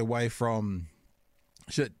want to get away from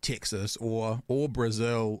Texas or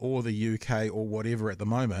Brazil or the UK or whatever at the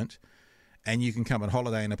moment, and you can come on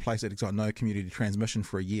holiday in a place that's got no community transmission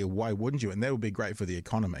for a year, why wouldn't you? And that would be great for the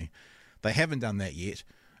economy. They haven't done that yet.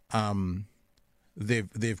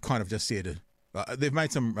 They've kind of just said they've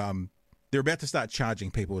made some. They're about to start charging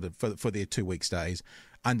people for their 2-week stays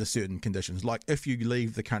under certain conditions. Like if you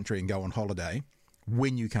leave the country and go on holiday,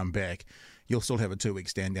 when you come back, you'll still have a 2-week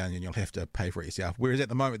stand down and you'll have to pay for it yourself. Whereas at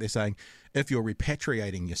the moment they're saying if you're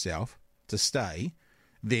repatriating yourself to stay,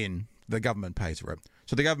 then the government pays for it.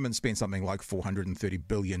 So the government spent something like $430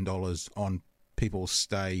 billion on people's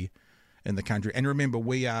stay in the country. And remember,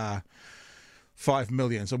 we are 5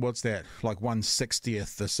 million. So what's that? Like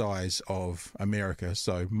 1/60th the size of America.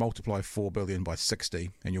 So multiply 4 billion by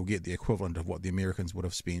 60 and you'll get the equivalent of what the Americans would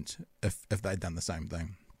have spent if they'd done the same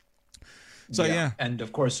thing. So yeah. And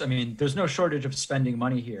of course, I mean, there's no shortage of spending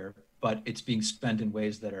money here, but it's being spent in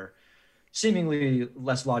ways that are seemingly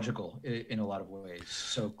less logical in a lot of ways.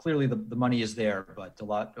 So clearly the money is there, but a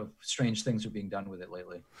lot of strange things are being done with it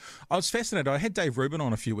lately. I was fascinated. I had Dave Rubin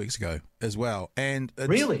on a few weeks ago as well. And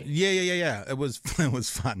really? Yeah. It was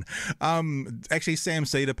fun. Actually, Sam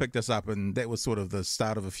Cedar picked us up, and that was sort of the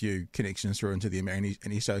start of a few connections through into the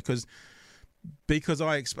American show. Because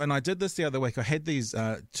I did this the other week. I had these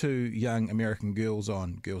 2 young American girls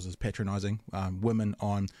on. Girls is patronising. Women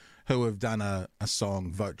on, who have done a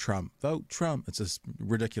song, Vote Trump. Vote Trump. It's this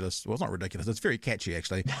ridiculous. Well, it's not ridiculous. It's very catchy,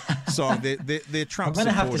 actually. Song. They're Trump supporters. I'm going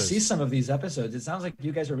to have to see some of these episodes. It sounds like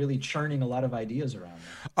you guys are really churning a lot of ideas around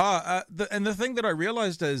there. And the thing that I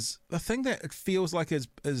realised is, the thing that it feels like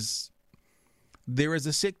is there is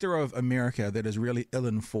a sector of America that is really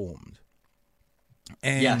ill-informed.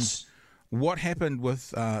 And yes. What happened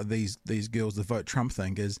with these girls, the Vote Trump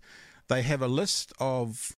thing, is they have a list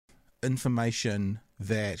of information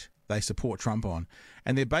that they support Trump on,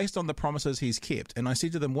 and they're based on the promises he's kept. And I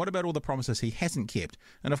said to them, what about all the promises he hasn't kept?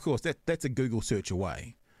 And of course, that's a Google search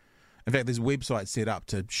away. In fact, there's websites set up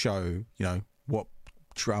to show, what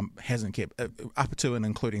Trump hasn't kept, up to and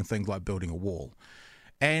including things like building a wall.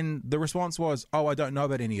 And the response was, I don't know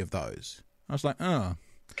about any of those. I was like,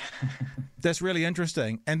 that's really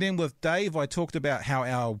interesting. And then with Dave, I talked about how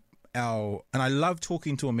our and I love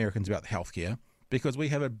talking to Americans about healthcare, because we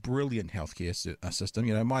have a brilliant healthcare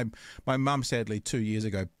system. My mum sadly 2 years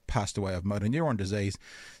ago passed away of motor neuron disease.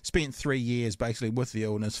 Spent 3 years basically with the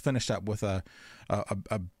illness. Finished up with a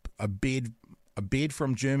bed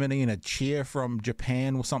from Germany and a chair from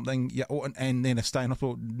Japan or something. Yeah, and then a stay in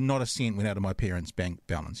hospital. Not a cent went out of my parents' bank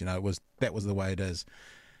balance. That was the way it is.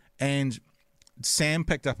 And Sam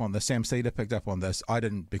picked up on this. Sam Cedar picked up on this. I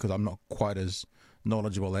didn't, because I'm not quite as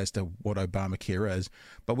knowledgeable as to what Obamacare is.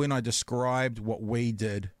 But when I described what we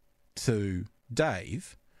did to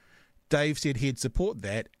Dave said he'd support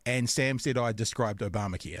that, and Sam said I described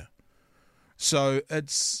Obamacare. So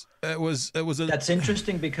that's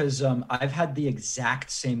interesting, because I've had the exact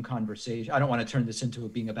same conversation. I don't want to turn this into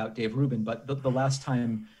it being about Dave Rubin, but the last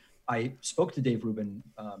time I spoke to Dave Rubin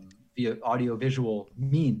via audio-visual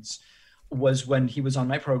means was when he was on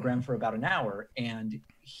my program for about an hour, and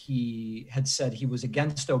he had said he was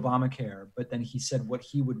against Obamacare, but then he said what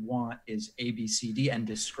he would want is A, B, C, D, and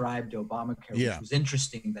described Obamacare, which was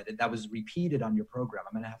interesting that was repeated on your program.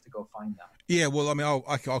 I'm going to have to go find that. Yeah, well, I mean,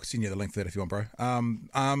 I'll send you the link for that if you want, bro.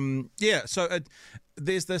 So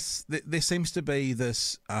there seems to be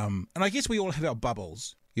this, and I guess we all have our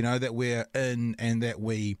bubbles, that we're in and that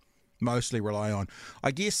we mostly rely on.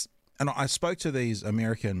 I guess, and I spoke to these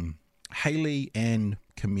American, Haley and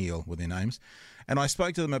Camille were their names, and I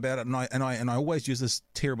spoke to them about it, and I always use this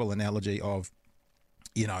terrible analogy of,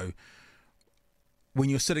 when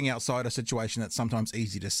you're sitting outside a situation, it's sometimes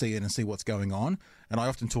easy to see it and see what's going on. And I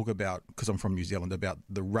often talk about, because I'm from New Zealand, about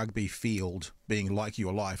the rugby field being like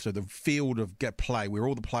your life. So the field of play, where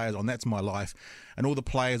all the players on, that's my life, and all the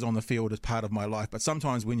players on the field is part of my life. But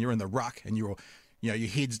sometimes when you're in the ruck and your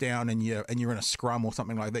head's down and you're in a scrum or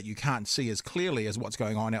something like that, you can't see as clearly as what's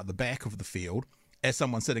going on out the back of the field as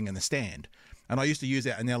someone sitting in the stand. And I used to use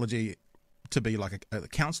that analogy to be like a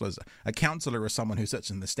counselor. A counselor is someone who sits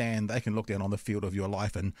in the stand. They can look down on the field of your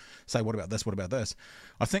life and say, what about this? What about this?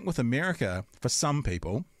 I think with America, for some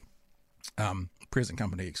people, present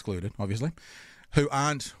company excluded, obviously, who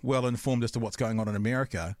aren't well informed as to what's going on in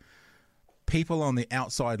America, people on the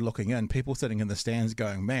outside looking in, people sitting in the stands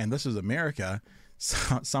going, man, this is America,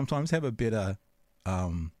 sometimes have a better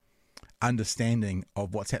understanding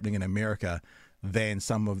of what's happening in America than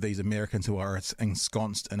some of these Americans who are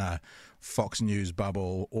ensconced in a Fox News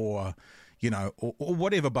bubble or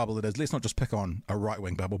whatever bubble it is. Let's not just pick on a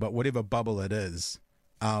right-wing bubble, but whatever bubble it is.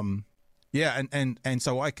 And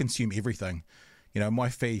so I consume everything. My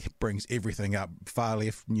feed brings everything up, far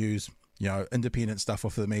left news, independent stuff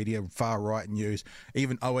off the media, far right news,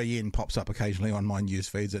 even OAN pops up occasionally on my news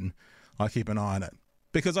feeds, and I keep an eye on it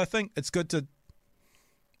because I think it's good to,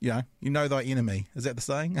 you know thy enemy. Is that the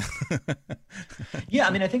saying? Yeah,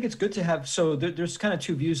 I mean, I think it's good to have. So there's kind of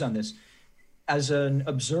two views on this. As an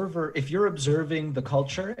observer, if you're observing the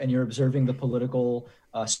culture and you're observing the political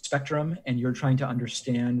spectrum and you're trying to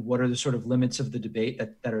understand what are the sort of limits of the debate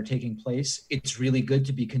that are taking place, it's really good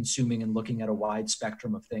to be consuming and looking at a wide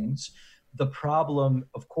spectrum of things. The problem,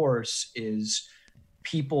 of course, is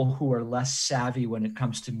people who are less savvy when it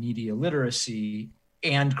comes to media literacy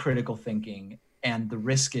and critical thinking. And the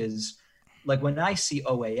risk is, like when I see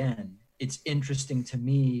OAN, it's interesting to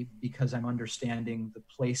me because I'm understanding the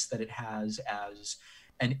place that it has as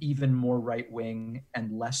an even more right-wing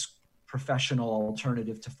and less professional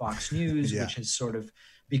alternative to Fox News, which has sort of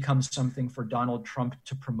become something for Donald Trump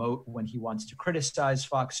to promote when he wants to criticize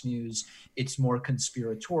Fox News. It's more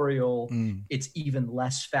conspiratorial. It's even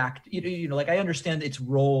less fact. Like I understand its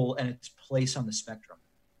role and its place on the spectrum.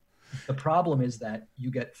 The problem is that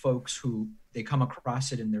you get folks who they come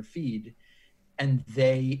across it in their feed and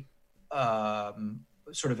they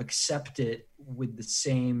sort of accept it with the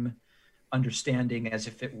same understanding as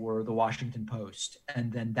if it were the Washington Post.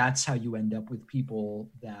 And then that's how you end up with people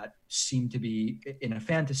that seem to be in a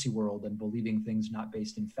fantasy world and believing things not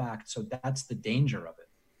based in fact. So that's the danger of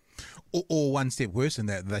it. Or one step worse than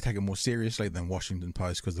that, they take it more seriously than Washington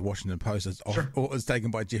Post, because the Washington Post is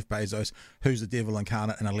taken by Jeff Bezos, who's the devil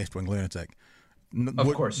incarnate and a left-wing lunatic.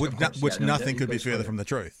 Of course. Nothing could be further from the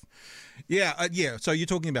truth. Yeah. So you're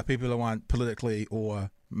talking about people who aren't politically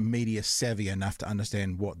or media savvy enough to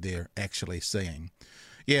understand what they're actually seeing.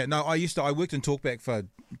 Yeah, no, I worked in talkback for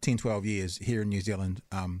 10, 12 years here in New Zealand.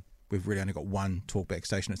 We've really only got one talkback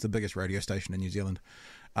station. It's the biggest radio station in New Zealand.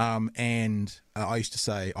 And I used to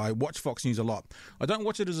say I watch Fox News a lot. I don't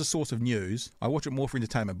watch it as a source of news. I watch it more for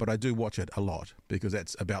entertainment, but I do watch it a lot because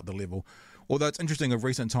that's about the level. Although it's interesting of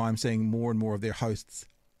recent times seeing more and more of their hosts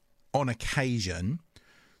on occasion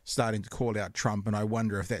starting to call out Trump, and I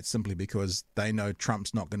wonder if that's simply because they know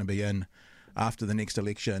Trump's not going to be in after the next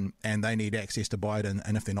election and they need access to Biden,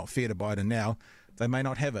 and if they're not fair to Biden now, they may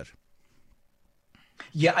not have it.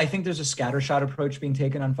 Yeah, I think there's a scattershot approach being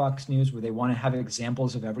taken on Fox News where they want to have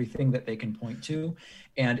examples of everything that they can point to.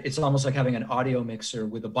 And it's almost like having an audio mixer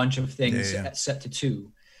with a bunch of things set to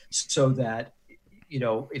 2 so that,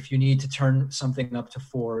 if you need to turn something up to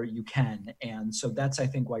 4, you can. And so that's, I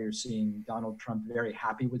think, why you're seeing Donald Trump very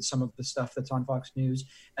happy with some of the stuff that's on Fox News,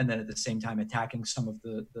 and then at the same time attacking some of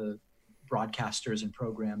the broadcasters and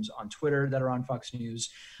programs on Twitter that are on Fox News.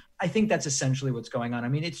 I think that's essentially what's going on. I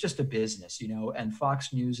mean, it's just a business, and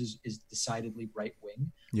Fox News is decidedly right-wing,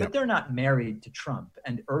 but they're not married to Trump.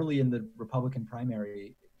 And early in the Republican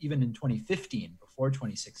primary, even in 2015, before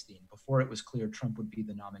 2016, before it was clear Trump would be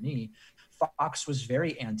the nominee, Fox was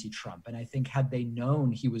very anti-Trump. And I think had they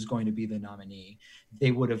known he was going to be the nominee, they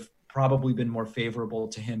would have probably been more favorable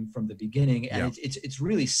to him from the beginning. And it's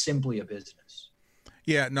really simply a business.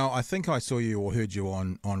 Yeah, no, I think I saw you or heard you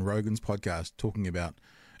on Rogan's podcast talking about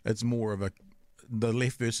it's more of the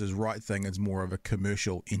left versus right thing is more of a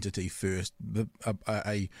commercial entity first.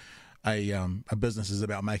 A business is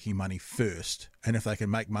about making money first, and if they can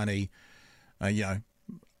make money,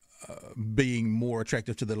 being more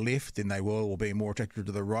attractive to the left, then they will, or being more attractive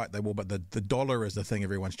to the right, they will. But the dollar is the thing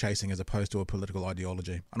everyone's chasing as opposed to a political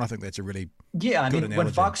ideology, and I think that's a really good analogy. When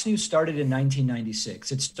Fox News started in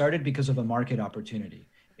 1996, it started because of a market opportunity.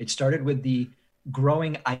 It started with the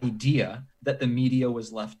growing idea that the media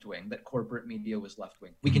was left-wing, that corporate media was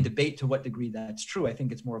left-wing. We can debate to what degree that's true. I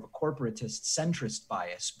think it's more of a corporatist, centrist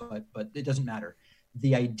bias, but it doesn't matter.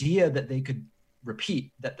 The idea that they could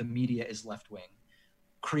repeat that the media is left-wing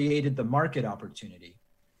created the market opportunity.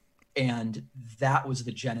 And that was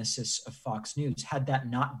the genesis of Fox News. Had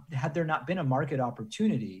there not been a market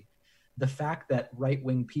opportunity, the fact that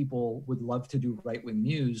right-wing people would love to do right-wing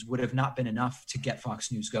news would have not been enough to get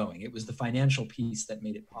Fox News going. It was the financial piece that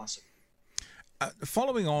made it possible.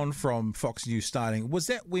 Following on from Fox News starting, was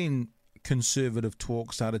that when conservative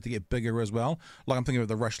talk started to get bigger as well? Like I'm thinking of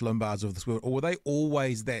the Rush Limbaughs of this world, or were they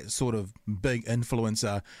always that sort of big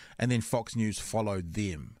influencer and then Fox News followed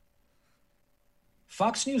them?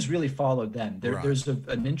 Fox News really followed them. There's a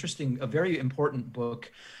very important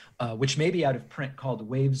book, which may be out of print, called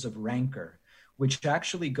Waves of Rancor, which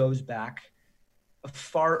actually goes back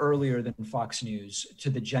far earlier than Fox News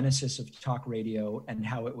to the genesis of talk radio and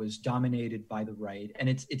how it was dominated by the right. And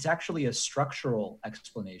it's actually a structural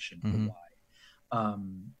explanation for why.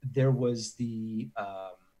 There was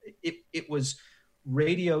it was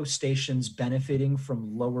radio stations benefiting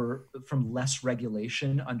from less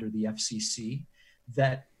regulation under the FCC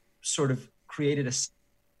that sort of created a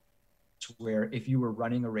where if you were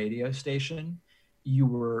running a radio station, you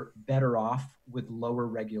were better off with lower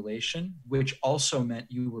regulation, which also meant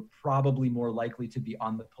you were probably more likely to be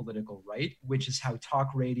on the political right, which is how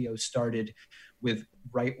talk radio started, with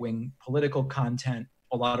right-wing political content,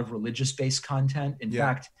 a lot of religious-based content. In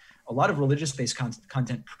fact, a lot of religious-based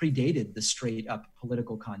content predated the straight-up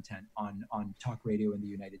political content on talk radio in the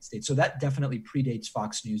United States. So that definitely predates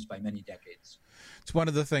Fox News by many decades. It's one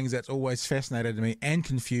of the things that's always fascinated me and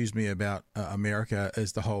confused me about America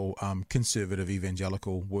is the whole conservative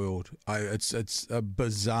evangelical world. It's a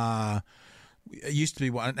bizarre. It used to be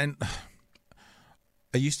one, and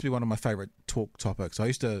it used to be one of my favorite talk topics. I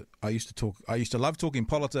used to love talking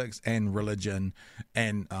politics and religion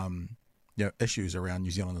and issues around New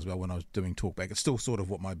Zealand as well when I was doing talkback. It's still sort of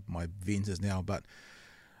what my vent is now, but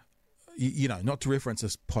not to reference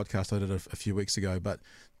this podcast I did a few weeks ago, but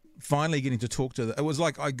finally getting to talk to it was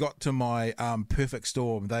like I got to my perfect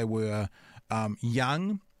storm. They were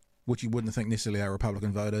young, which you wouldn't think necessarily are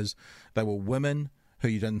Republican voters. They were women who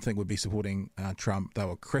you didn't think would be supporting Trump. They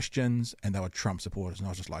were Christians and they were Trump supporters. And I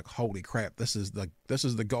was just like, holy crap, this is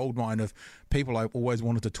the gold mine of people I've always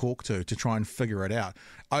wanted to talk to try and figure it out.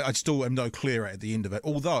 I still am no clearer at the end of it.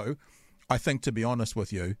 Although I think, to be honest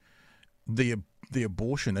with you, the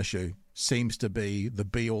abortion issue seems to be the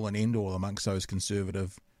be-all and end-all amongst those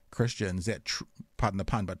conservative Christians that, pardon the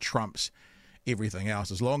pun, but trumps everything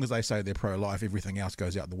else. As long as they say they're pro-life, everything else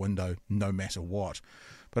goes out the window, no matter what.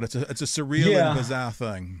 But it's a surreal and bizarre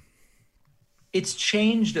thing. It's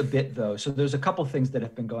changed a bit, though. So there's a couple things that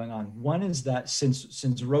have been going on. One is that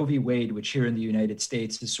since Roe v. Wade, which here in the United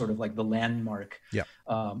States is sort of like the landmark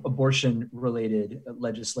abortion-related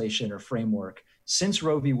legislation or framework, since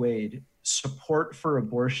Roe v. Wade, support for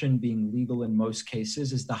abortion being legal in most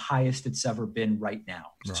cases is the highest it's ever been right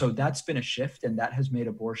now. Right. So that's been a shift, and that has made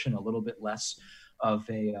abortion a little bit less of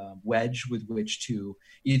a wedge with which to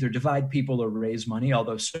either divide people or raise money,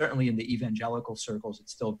 although certainly in the evangelical circles,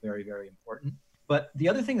 it's still very, very important. But the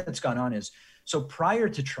other thing that's gone on is, so prior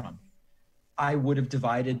to Trump, I would have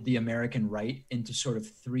divided the American right into sort of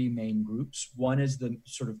three main groups. One is the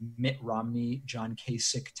sort of Mitt Romney, John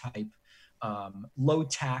Kasich type, low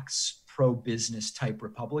tax, pro-business type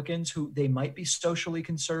Republicans who they might be socially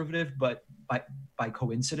conservative, but by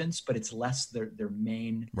coincidence, but it's less their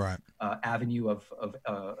main avenue of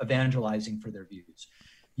evangelizing for their views.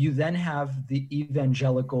 You then have the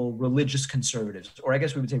evangelical religious conservatives, or I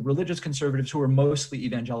guess we would say religious conservatives who are mostly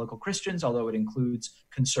evangelical Christians, although it includes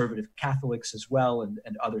conservative Catholics as well and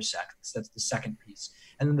other sects. That's the second piece.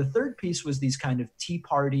 And then the third piece was these kind of Tea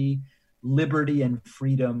Party, liberty and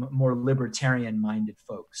freedom, more libertarian-minded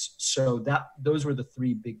folks. So those were the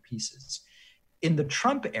three big pieces. In the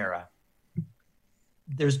Trump era,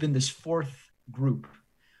 there's been this fourth group,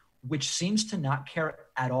 which seems to not care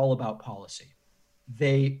at all about policy.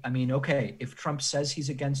 If Trump says he's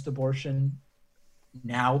against abortion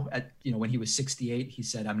now, when he was 68, he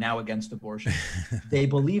said, I'm now against abortion. They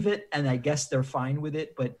believe it, and I guess they're fine with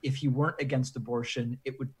it. But if he weren't against abortion,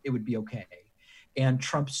 it would be okay. And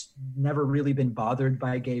Trump's never really been bothered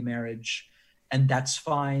by gay marriage, and that's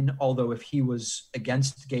fine. Although if he was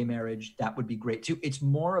against gay marriage, that would be great too. It's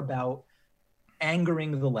more about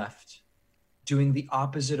angering the left, doing the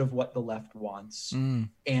opposite of what the left wants,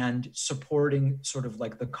 and supporting sort of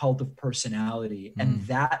like the cult of personality. And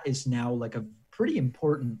that is now like a pretty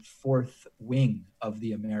important fourth wing of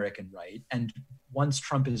the American right. And once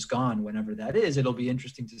Trump is gone, whenever that is, it'll be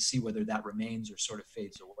interesting to see whether that remains or sort of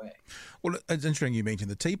fades away. Well, it's interesting you mentioned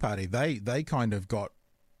the Tea Party. They kind of got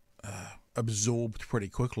absorbed pretty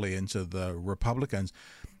quickly into the Republicans,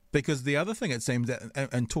 because the other thing it seems that,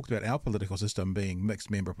 and talked about our political system being mixed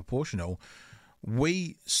member proportional,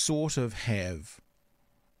 we sort of have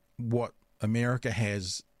what America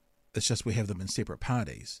has. It's just we have them in separate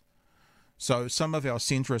parties. So some of our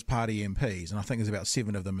centrist party MPs, and I think there's about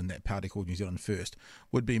 7 of them in that party called New Zealand First,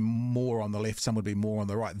 would be more on the left, some would be more on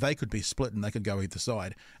the right. They could be split and they could go either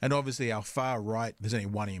side. And obviously our far right, there's only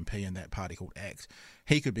one MP in that party called ACT.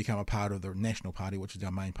 He could become a part of the National Party, which is our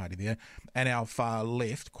main party there. And our far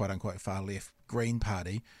left, quote unquote far left, Green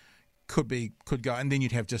Party could go, and then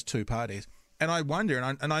you'd have just 2 parties. And I wonder,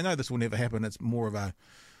 and I know this will never happen, it's more of a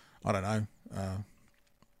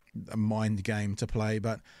mind game to play,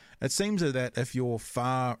 but it seems that if your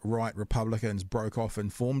far right Republicans broke off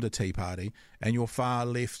and formed a Tea Party, and your far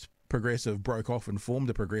left progressive broke off and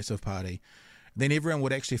formed a Progressive Party, then everyone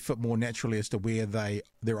would actually fit more naturally as to where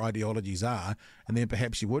their ideologies are, and then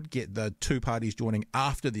perhaps you would get the 2 parties joining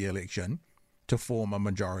after the election to form a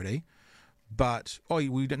majority. But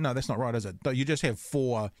no, that's not right, is it? No, you just have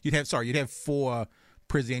four. You'd have four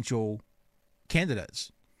presidential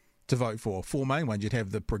candidates to vote for. Four main ones. You'd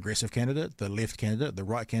have the progressive candidate, the left candidate, the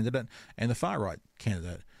right candidate, and the far right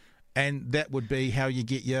candidate, and that would be how you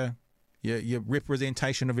get your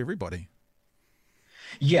representation of everybody.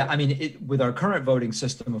 Yeah, I mean, with our current voting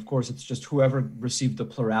system, of course, it's just whoever received the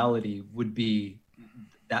plurality would be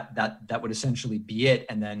that would essentially be it.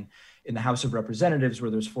 And then in the House of Representatives, where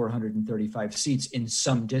there's 435 seats, in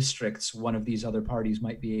some districts, one of these other parties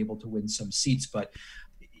might be able to win some seats. But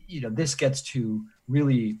this gets to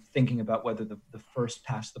really thinking about whether the first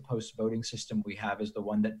past the post voting system we have is the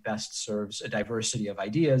one that best serves a diversity of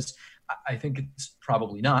ideas. I think it's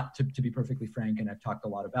probably not, to be perfectly frank, and I've talked a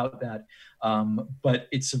lot about that. But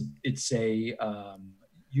the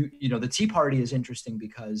Tea Party is interesting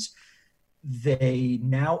because they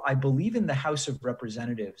now, I believe in the House of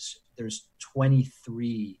Representatives, there's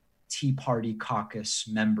 23 Tea Party caucus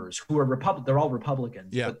members who are they're all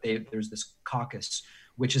Republicans, yeah. But there's this caucus,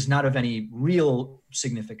 which is not of any real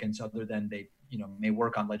significance other than they, may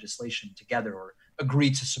work on legislation together or agree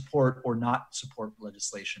to support or not support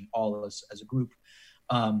legislation, all as a group.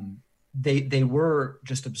 They were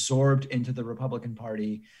just absorbed into the Republican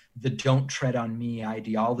Party. The "don't tread on me"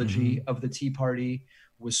 ideology of the Tea Party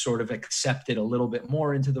was sort of accepted a little bit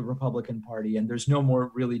more into the Republican Party, and there's no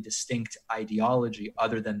more really distinct ideology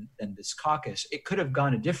other than this caucus. It could have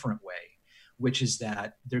gone a different way, which is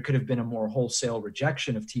that there could have been a more wholesale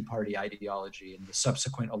rejection of Tea Party ideology in the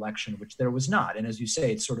subsequent election, which there was not. And as you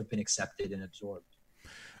say, it's sort of been accepted and absorbed.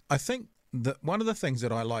 I think that one of the things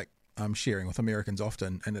that I like sharing with Americans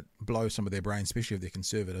often, and it blows some of their brains, especially if they're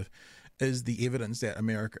conservative, is the evidence that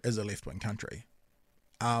America is a left-wing country.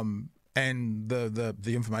 And the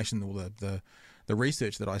information or the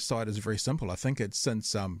research that I cite is very simple. I think it's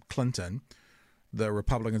since Clinton, the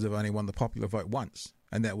Republicans have only won the popular vote once,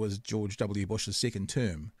 and that was George W. Bush's second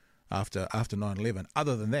term after 9/11.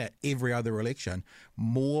 Other than that, every other election,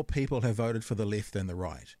 more people have voted for the left than the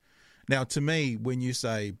right. Now, to me, when you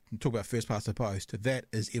talk about first past the post, that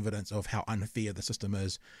is evidence of how unfair the system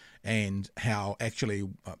is, and how actually,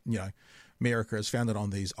 America is founded on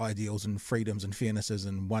these ideals and freedoms and fairnesses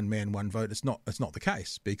and one man, one vote. It's not the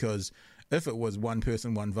case, because if it was one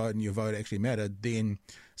person, one vote, and your vote actually mattered, then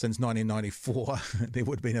since 1994, there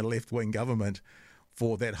would have been a left-wing government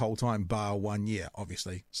for that whole time, bar 1 year.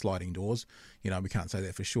 Obviously, sliding doors. We can't say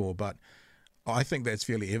that for sure, but I think that's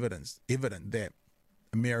fairly evident that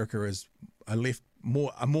America is a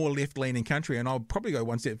more left-leaning country. And I'll probably go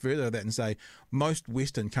one step further than that and say most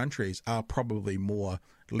Western countries are probably more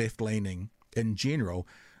left-leaning in general.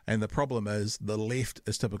 And the problem is the left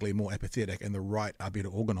is typically more apathetic and the right are better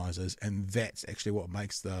organisers. And that's actually what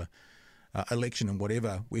makes the election in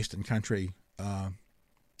whatever Western country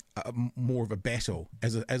more of a battle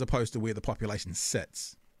as opposed to where the population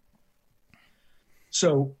sits.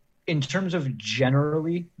 So in terms of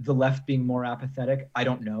generally the left being more apathetic, I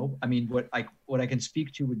don't know. I mean, what I can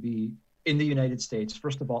speak to would be in the United States,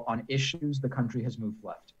 first of all, on issues, the country has moved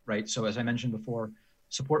left, right? So as I mentioned before,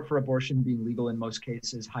 support for abortion being legal in most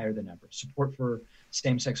cases, higher than ever. Support for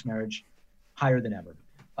same-sex marriage, higher than ever.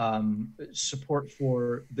 Support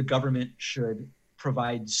for the government should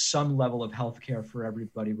provide some level of health care for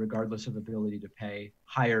everybody, regardless of ability to pay,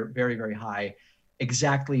 higher, very, very high.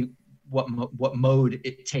 Exactly what mode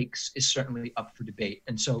it takes is certainly up for debate.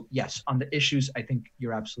 And so, yes, on the issues, I think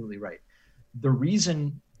you're absolutely right. The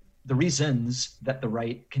reasons that the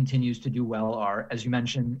right continues to do well are, as you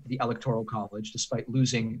mentioned, the Electoral College. Despite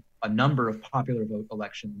losing a number of popular vote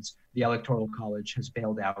elections, the Electoral College has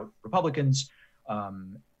bailed out Republicans.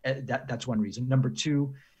 That's one reason. Number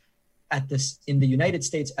two, in the United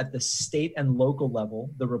States, at the state and local level,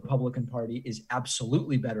 the Republican Party is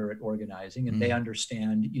absolutely better at organizing, and they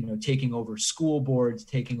understand, taking over school boards,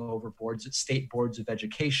 taking over state boards of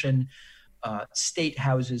education, state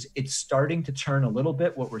houses. It's starting to turn a little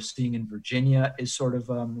bit. What we're seeing in Virginia is sort of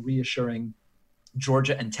reassuring.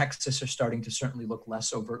 Georgia and Texas are starting to certainly look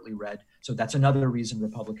less overtly red. So that's another reason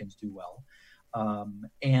Republicans do well.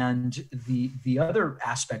 And the other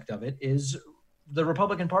aspect of it is the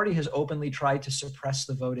Republican Party has openly tried to suppress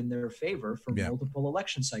the vote in their favor for multiple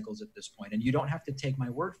election cycles at this point. And you don't have to take my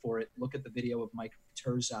word for it. Look at the video of Mike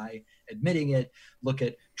Terzai admitting it. Look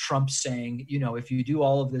at Trump saying, if you do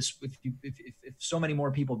all of this, if so many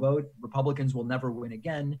more people vote, Republicans will never win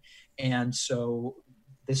again. And so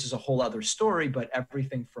this is a whole other story, but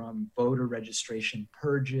everything from voter registration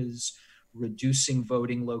purges, reducing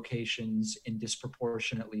voting locations in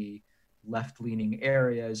disproportionately left-leaning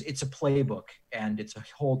areas. It's a playbook and it's a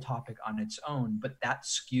whole topic on its own, but that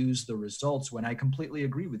skews the results when I completely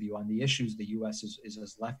agree with you on the issues. The U.S. is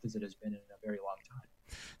as left as it has been in a very long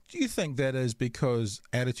time. Do you think that is because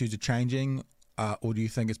attitudes are changing, or do you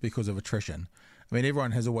think it's because of attrition? I mean,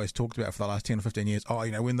 everyone has always talked about for the last 10 or 15 years,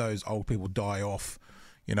 when those old people die off,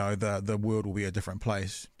 the world will be a different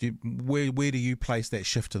place. Where do you place that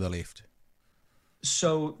shift to the left?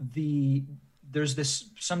 So there's this,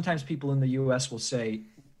 sometimes people in the U.S. will say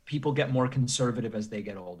people get more conservative as they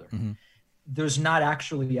get older. Mm-hmm. There's not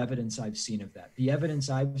actually evidence I've seen of that. The evidence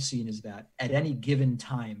I've seen is that at any given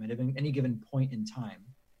time, at any given point in time,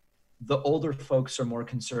 the older folks are more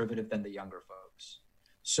conservative than the younger folks.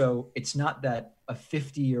 So it's not that a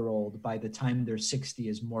 50-year-old by the time they're 60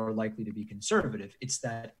 is more likely to be conservative. It's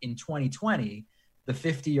that in 2020, the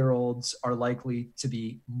 50-year-olds are likely to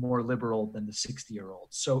be more liberal than the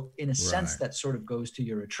 60-year-olds. So in a sense, that sort of goes to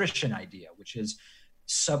your attrition idea, which is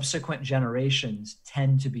subsequent generations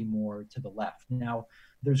tend to be more to the left. Now,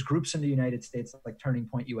 there's groups in the United States like Turning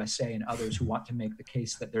Point USA and others who want to make the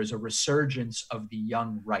case that there's a resurgence of the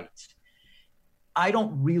young right. I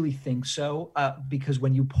don't really think so, because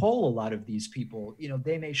when you poll a lot of these people,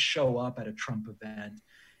 they may show up at a Trump event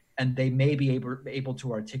and they may be able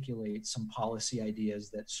to articulate some policy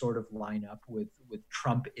ideas that sort of line up with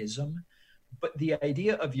Trumpism. But the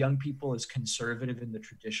idea of young people as conservative in the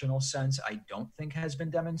traditional sense, I don't think has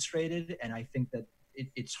been demonstrated. And I think that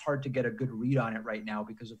it's hard to get a good read on it right now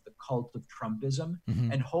because of the cult of Trumpism.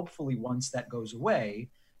 Mm-hmm. And hopefully once that goes away,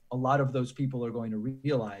 a lot of those people are going to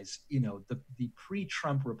realize, the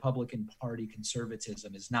pre-Trump Republican Party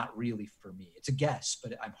conservatism is not really for me. It's a guess,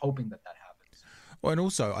 but I'm hoping that happens. Well, and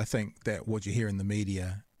also I think that what you hear in the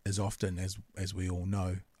media is often, as we all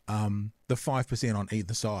know, the 5% on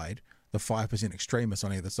either side, the 5% extremists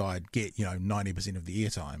on either side get 90% of the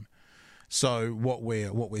airtime. So what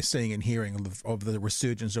we're seeing and hearing of the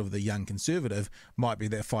resurgence of the young conservative might be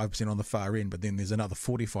that 5% on the far end, but then there's another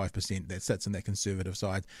 45% that sits in that conservative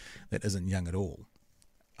side that isn't young at all.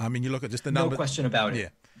 I mean, you look at just the numbers. No question about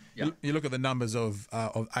it. Yeah. You look at the numbers of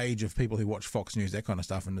age of people who watch Fox News, that kind of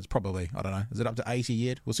stuff, and it's probably, I don't know, is it up to 80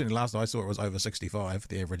 yet? Well, certainly last I saw it was over 65,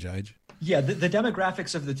 the average age. Yeah, the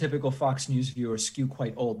demographics of the typical Fox News viewer skew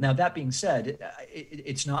quite old. Now, that being said,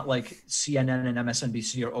 it's not like CNN and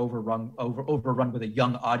MSNBC are overrun with a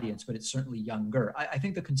young audience, but it's certainly younger. I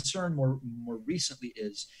think the concern more recently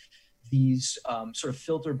is these sort of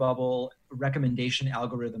filter bubble recommendation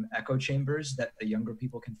algorithm echo chambers that the younger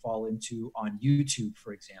people can fall into on YouTube,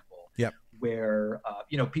 for example. Yep. Where,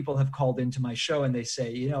 people have called into my show and they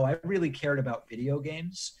say, I really cared about video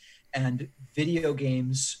games, and video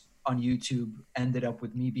games on YouTube ended up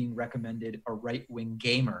with me being recommended a right-wing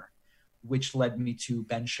gamer, which led me to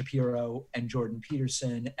Ben Shapiro and Jordan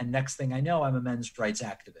Peterson. And next thing I know, I'm a men's rights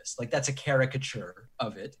activist. Like, that's a caricature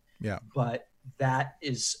of it. Yeah. But that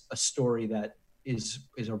is a story that is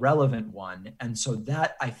a relevant one. And so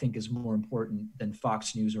that, I think, is more important than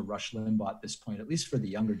Fox News or Rush Limbaugh at this point, at least for the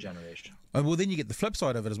younger generation. Well, then you get the flip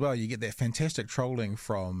side of it as well. You get that fantastic trolling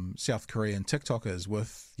from South Korean TikTokers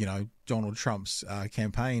with, Donald Trump's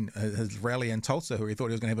campaign, his rally in Tulsa, who he thought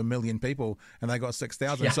he was going to have 1 million people, and they got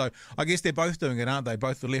 6,000. Yeah. So I guess they're both doing it, aren't they?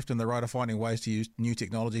 Both the left and the right are finding ways to use new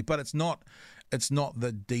technology. But it's not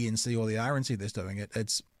the DNC or the RNC that's doing it.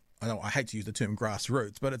 I hate to use the term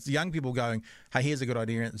grassroots, but it's young people going, hey, here's a good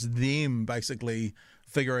idea. And it's them basically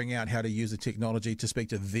figuring out how to use the technology to speak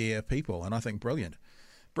to their people. And I think brilliant.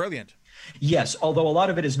 Yes, although a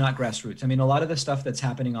lot of it is not grassroots. I mean, a lot of the stuff that's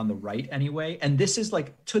happening on the right anyway, and this is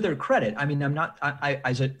like to their credit. I mean,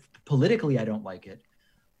 politically, I don't like it,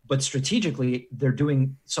 but strategically, they're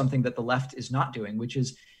doing something that the left is not doing, which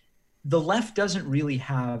is the left doesn't really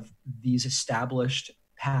have these established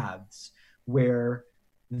paths where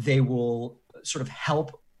they will sort of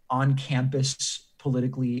help on-campus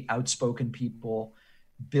politically outspoken people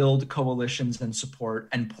build coalitions and support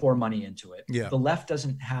and pour money into it. Yeah. The left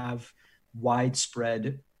doesn't have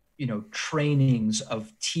widespread, trainings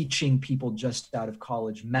of teaching people just out of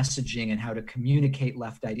college messaging and how to communicate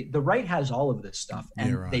left ideas. The right has all of this stuff,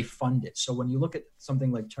 and they fund it. So when you look at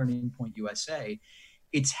something like Turning Point USA,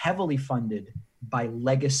 it's heavily funded by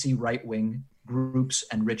legacy right-wing groups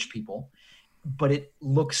and rich people. But it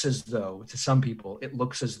looks as though, to some people, it's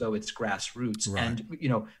grassroots. Right.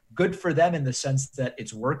 And, good for them in the sense that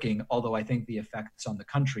it's working, although I think the effects on the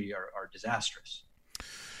country are disastrous.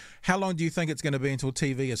 How long do you think it's going to be until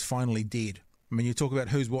TV is finally dead? I mean, you talk about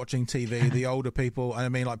who's watching TV, the older people. I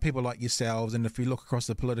mean, like people like yourselves. And if you look across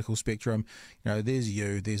the political spectrum, there's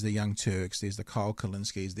you, there's the Young Turks, there's the Kyle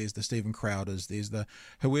Kalinskis, there's the Stephen Crowders, there's the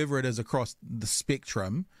whoever it is across the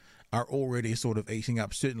spectrum. are already sort of eating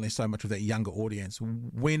up certainly so much of that younger audience.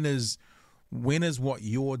 When is what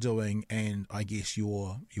you're doing, and I guess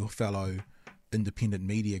your fellow independent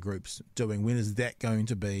media groups doing, when is that going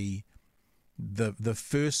to be the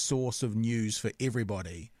first source of news for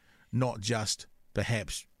everybody, not just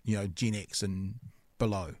perhaps Gen X and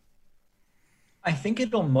below? I think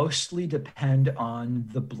it'll mostly depend on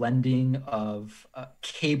the blending of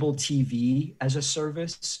cable TV as a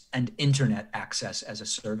service and internet access as a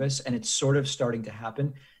service. And it's sort of starting to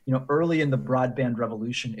happen. Early in the broadband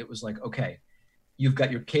revolution, it was like, okay, you've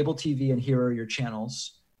got your cable TV and here are your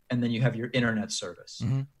channels, and then you have your internet service.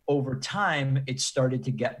 Mm-hmm. Over time, it started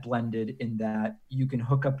to get blended in that you can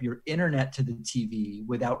hook up your internet to the TV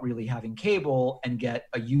without really having cable and get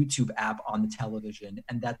a YouTube app on the television.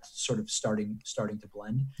 And that's sort of starting to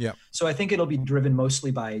blend. Yeah. So I think it'll be driven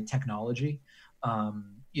mostly by technology.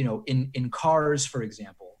 In cars, for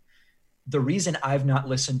example, the reason I've not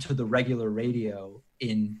listened to the regular radio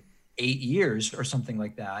in 8 years or something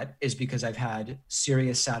like that is because I've had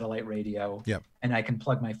Sirius satellite radio. Yep. And I can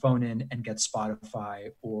plug my phone in and get Spotify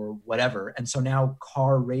or whatever. And so now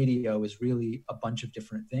car radio is really a bunch of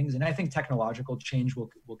different things. And I think technological change will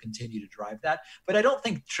continue to drive that. But I don't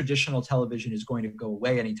think traditional television is going to go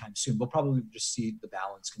away anytime soon. We'll probably just see the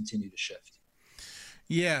balance continue to shift.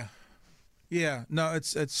 Yeah. Yeah, no,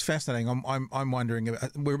 it's fascinating. I'm wondering,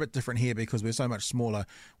 we're a bit different here because we're so much smaller.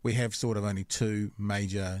 We have sort of only two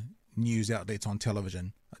major news outlets on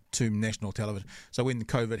television, two national television. So when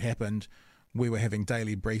COVID happened, we were having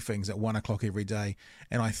daily briefings at 1 o'clock every day,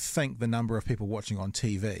 and I think the number of people watching on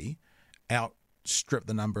TV outstripped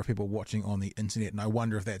the number of people watching on the internet. And I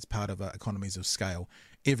wonder if that's part of economies of scale.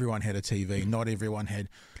 Everyone had a TV. Not everyone had.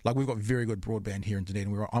 Like, we've got very good broadband here in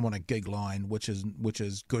Dunedin. I'm on a gig line, which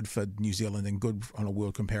is good for New Zealand and good on a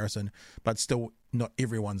world comparison. But still, not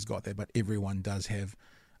everyone's got that. But everyone does have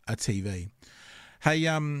a TV. Hey,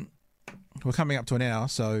 we're coming up to an hour,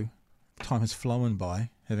 so time has flown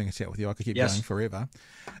by having a chat with you. I could keep going forever.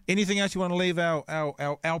 Anything else you want to leave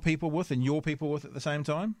our people with and your people with at the same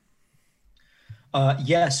time?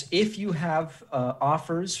 Yes. If you have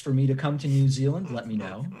offers for me to come to New Zealand, let me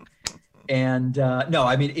know. And no,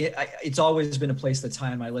 I mean, it's always been a place that's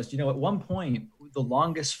high on my list. At one point, the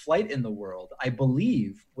longest flight in the world, I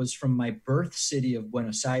believe, was from my birth city of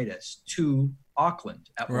Buenos Aires to Auckland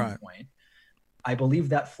at one point. I believe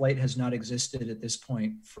that flight has not existed at this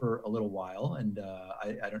point for a little while, and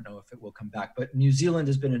I don't know if it will come back. But New Zealand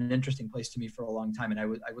has been an interesting place to me for a long time, and I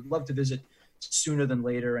would love to visit sooner than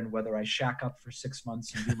later. And whether I shack up for 6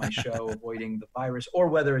 months and do my show avoiding the virus, or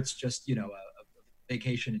whether it's just a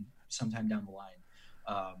vacation sometime down the line,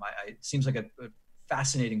 it seems like a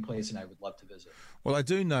fascinating place, and I would love to visit. Well, I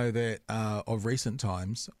do know that of recent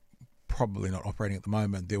times, probably not operating at the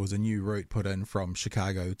moment, there was a new route put in from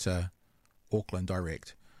Chicago to Auckland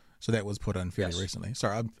direct, so that was put in fairly recently.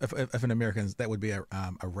 Sorry, if an American, that would be a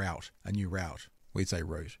route, a new route. We'd say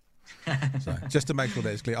route. So just to make sure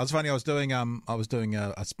that's clear. It's funny. I was doing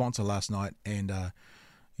a sponsor last night, and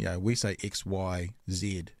we say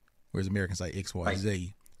XYZ, whereas Americans say XYZ.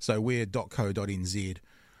 Right. So we're .co.nz,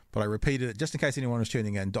 but I repeated it just in case anyone was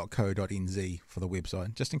tuning in. .co.nz for the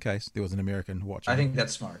website, just in case there was an American watching. I think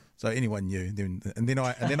that's smart. So anyone knew. Then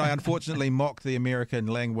I unfortunately mocked the American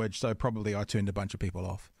language, so probably I turned a bunch of people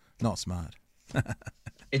off. Not smart.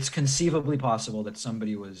 It's conceivably possible that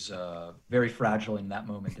somebody was very fragile in that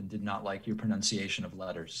moment and did not like your pronunciation of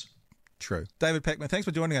letters. True. David Pakman, thanks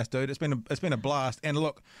for joining us, dude. It's been a blast. And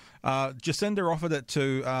look, Jacinda offered it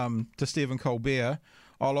to Stephen Colbert.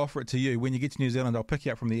 I'll offer it to you. When you get to New Zealand, I'll pick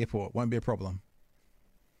you up from the airport. Won't be a problem.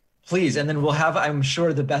 Please, and then we'll have, I'm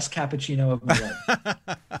sure, the best cappuccino of my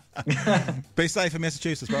life. Be safe in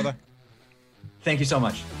Massachusetts, brother. Thank you so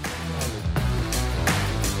much.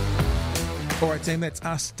 All right, team, that's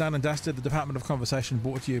us done and dusted. The Department of Conversation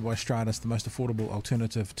brought to you by Stratus, the most affordable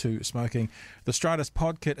alternative to smoking. The Stratus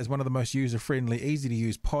Pod Kit is one of the most user-friendly,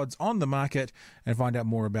 easy-to-use pods on the market, and find out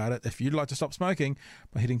more about it if you'd like to stop smoking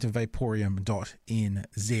by heading to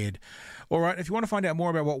vaporium.nz. All right, if you want to find out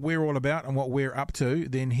more about what we're all about and what we're up to,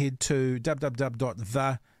 then head to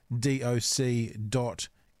www.thedoc.nz,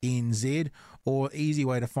 or easy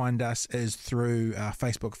way to find us is through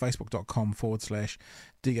Facebook,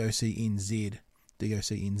 facebook.com/DOCNZ.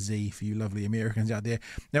 DOCNZ for you lovely Americans out there.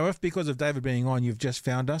 Now, if because of David being on, you've just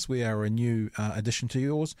found us, we are a new addition to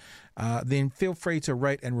yours, then feel free to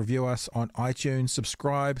rate and review us on iTunes.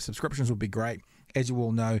 Subscriptions would be great. As you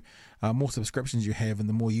all know, more subscriptions you have and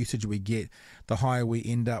the more usage we get, the higher we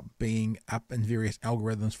end up being up in various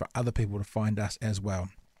algorithms for other people to find us as well.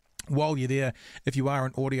 While you're there, if you are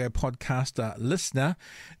an audio podcaster listener,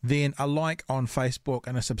 then a like on Facebook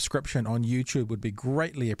and a subscription on YouTube would be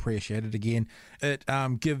greatly appreciated. Again, it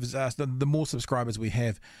gives us, the more subscribers we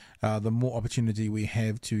have, the more opportunity we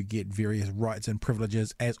have to get various rights and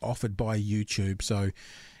privileges as offered by YouTube. So,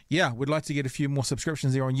 yeah, we'd like to get a few more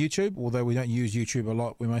subscriptions there on YouTube, although we don't use YouTube a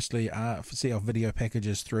lot. We mostly see our video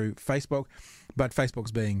packages through Facebook, but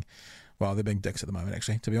Facebook's being... well, they're being dicks at the moment,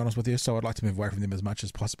 actually, to be honest with you. So I'd like to move away from them as much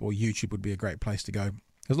as possible. YouTube would be a great place to go.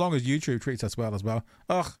 As long as YouTube treats us well as well.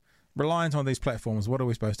 Ugh, reliant on these platforms, what are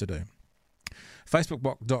we supposed to do?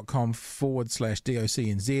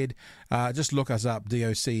 Facebook.com/DOCNZ. Just look us up,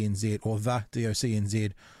 DOCNZ, or the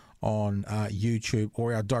DOCNZ on YouTube,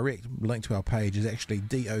 or our direct link to our page is actually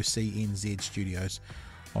DOCNZ Studios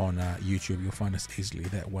on YouTube. You'll find us easily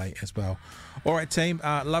that way as well. All right, team,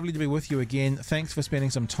 lovely to be with you again. Thanks for spending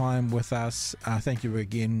some time with us. Thank you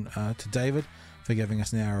again to David for giving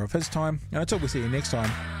us an hour of his time, and until we see you next time,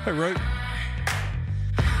 hooroo.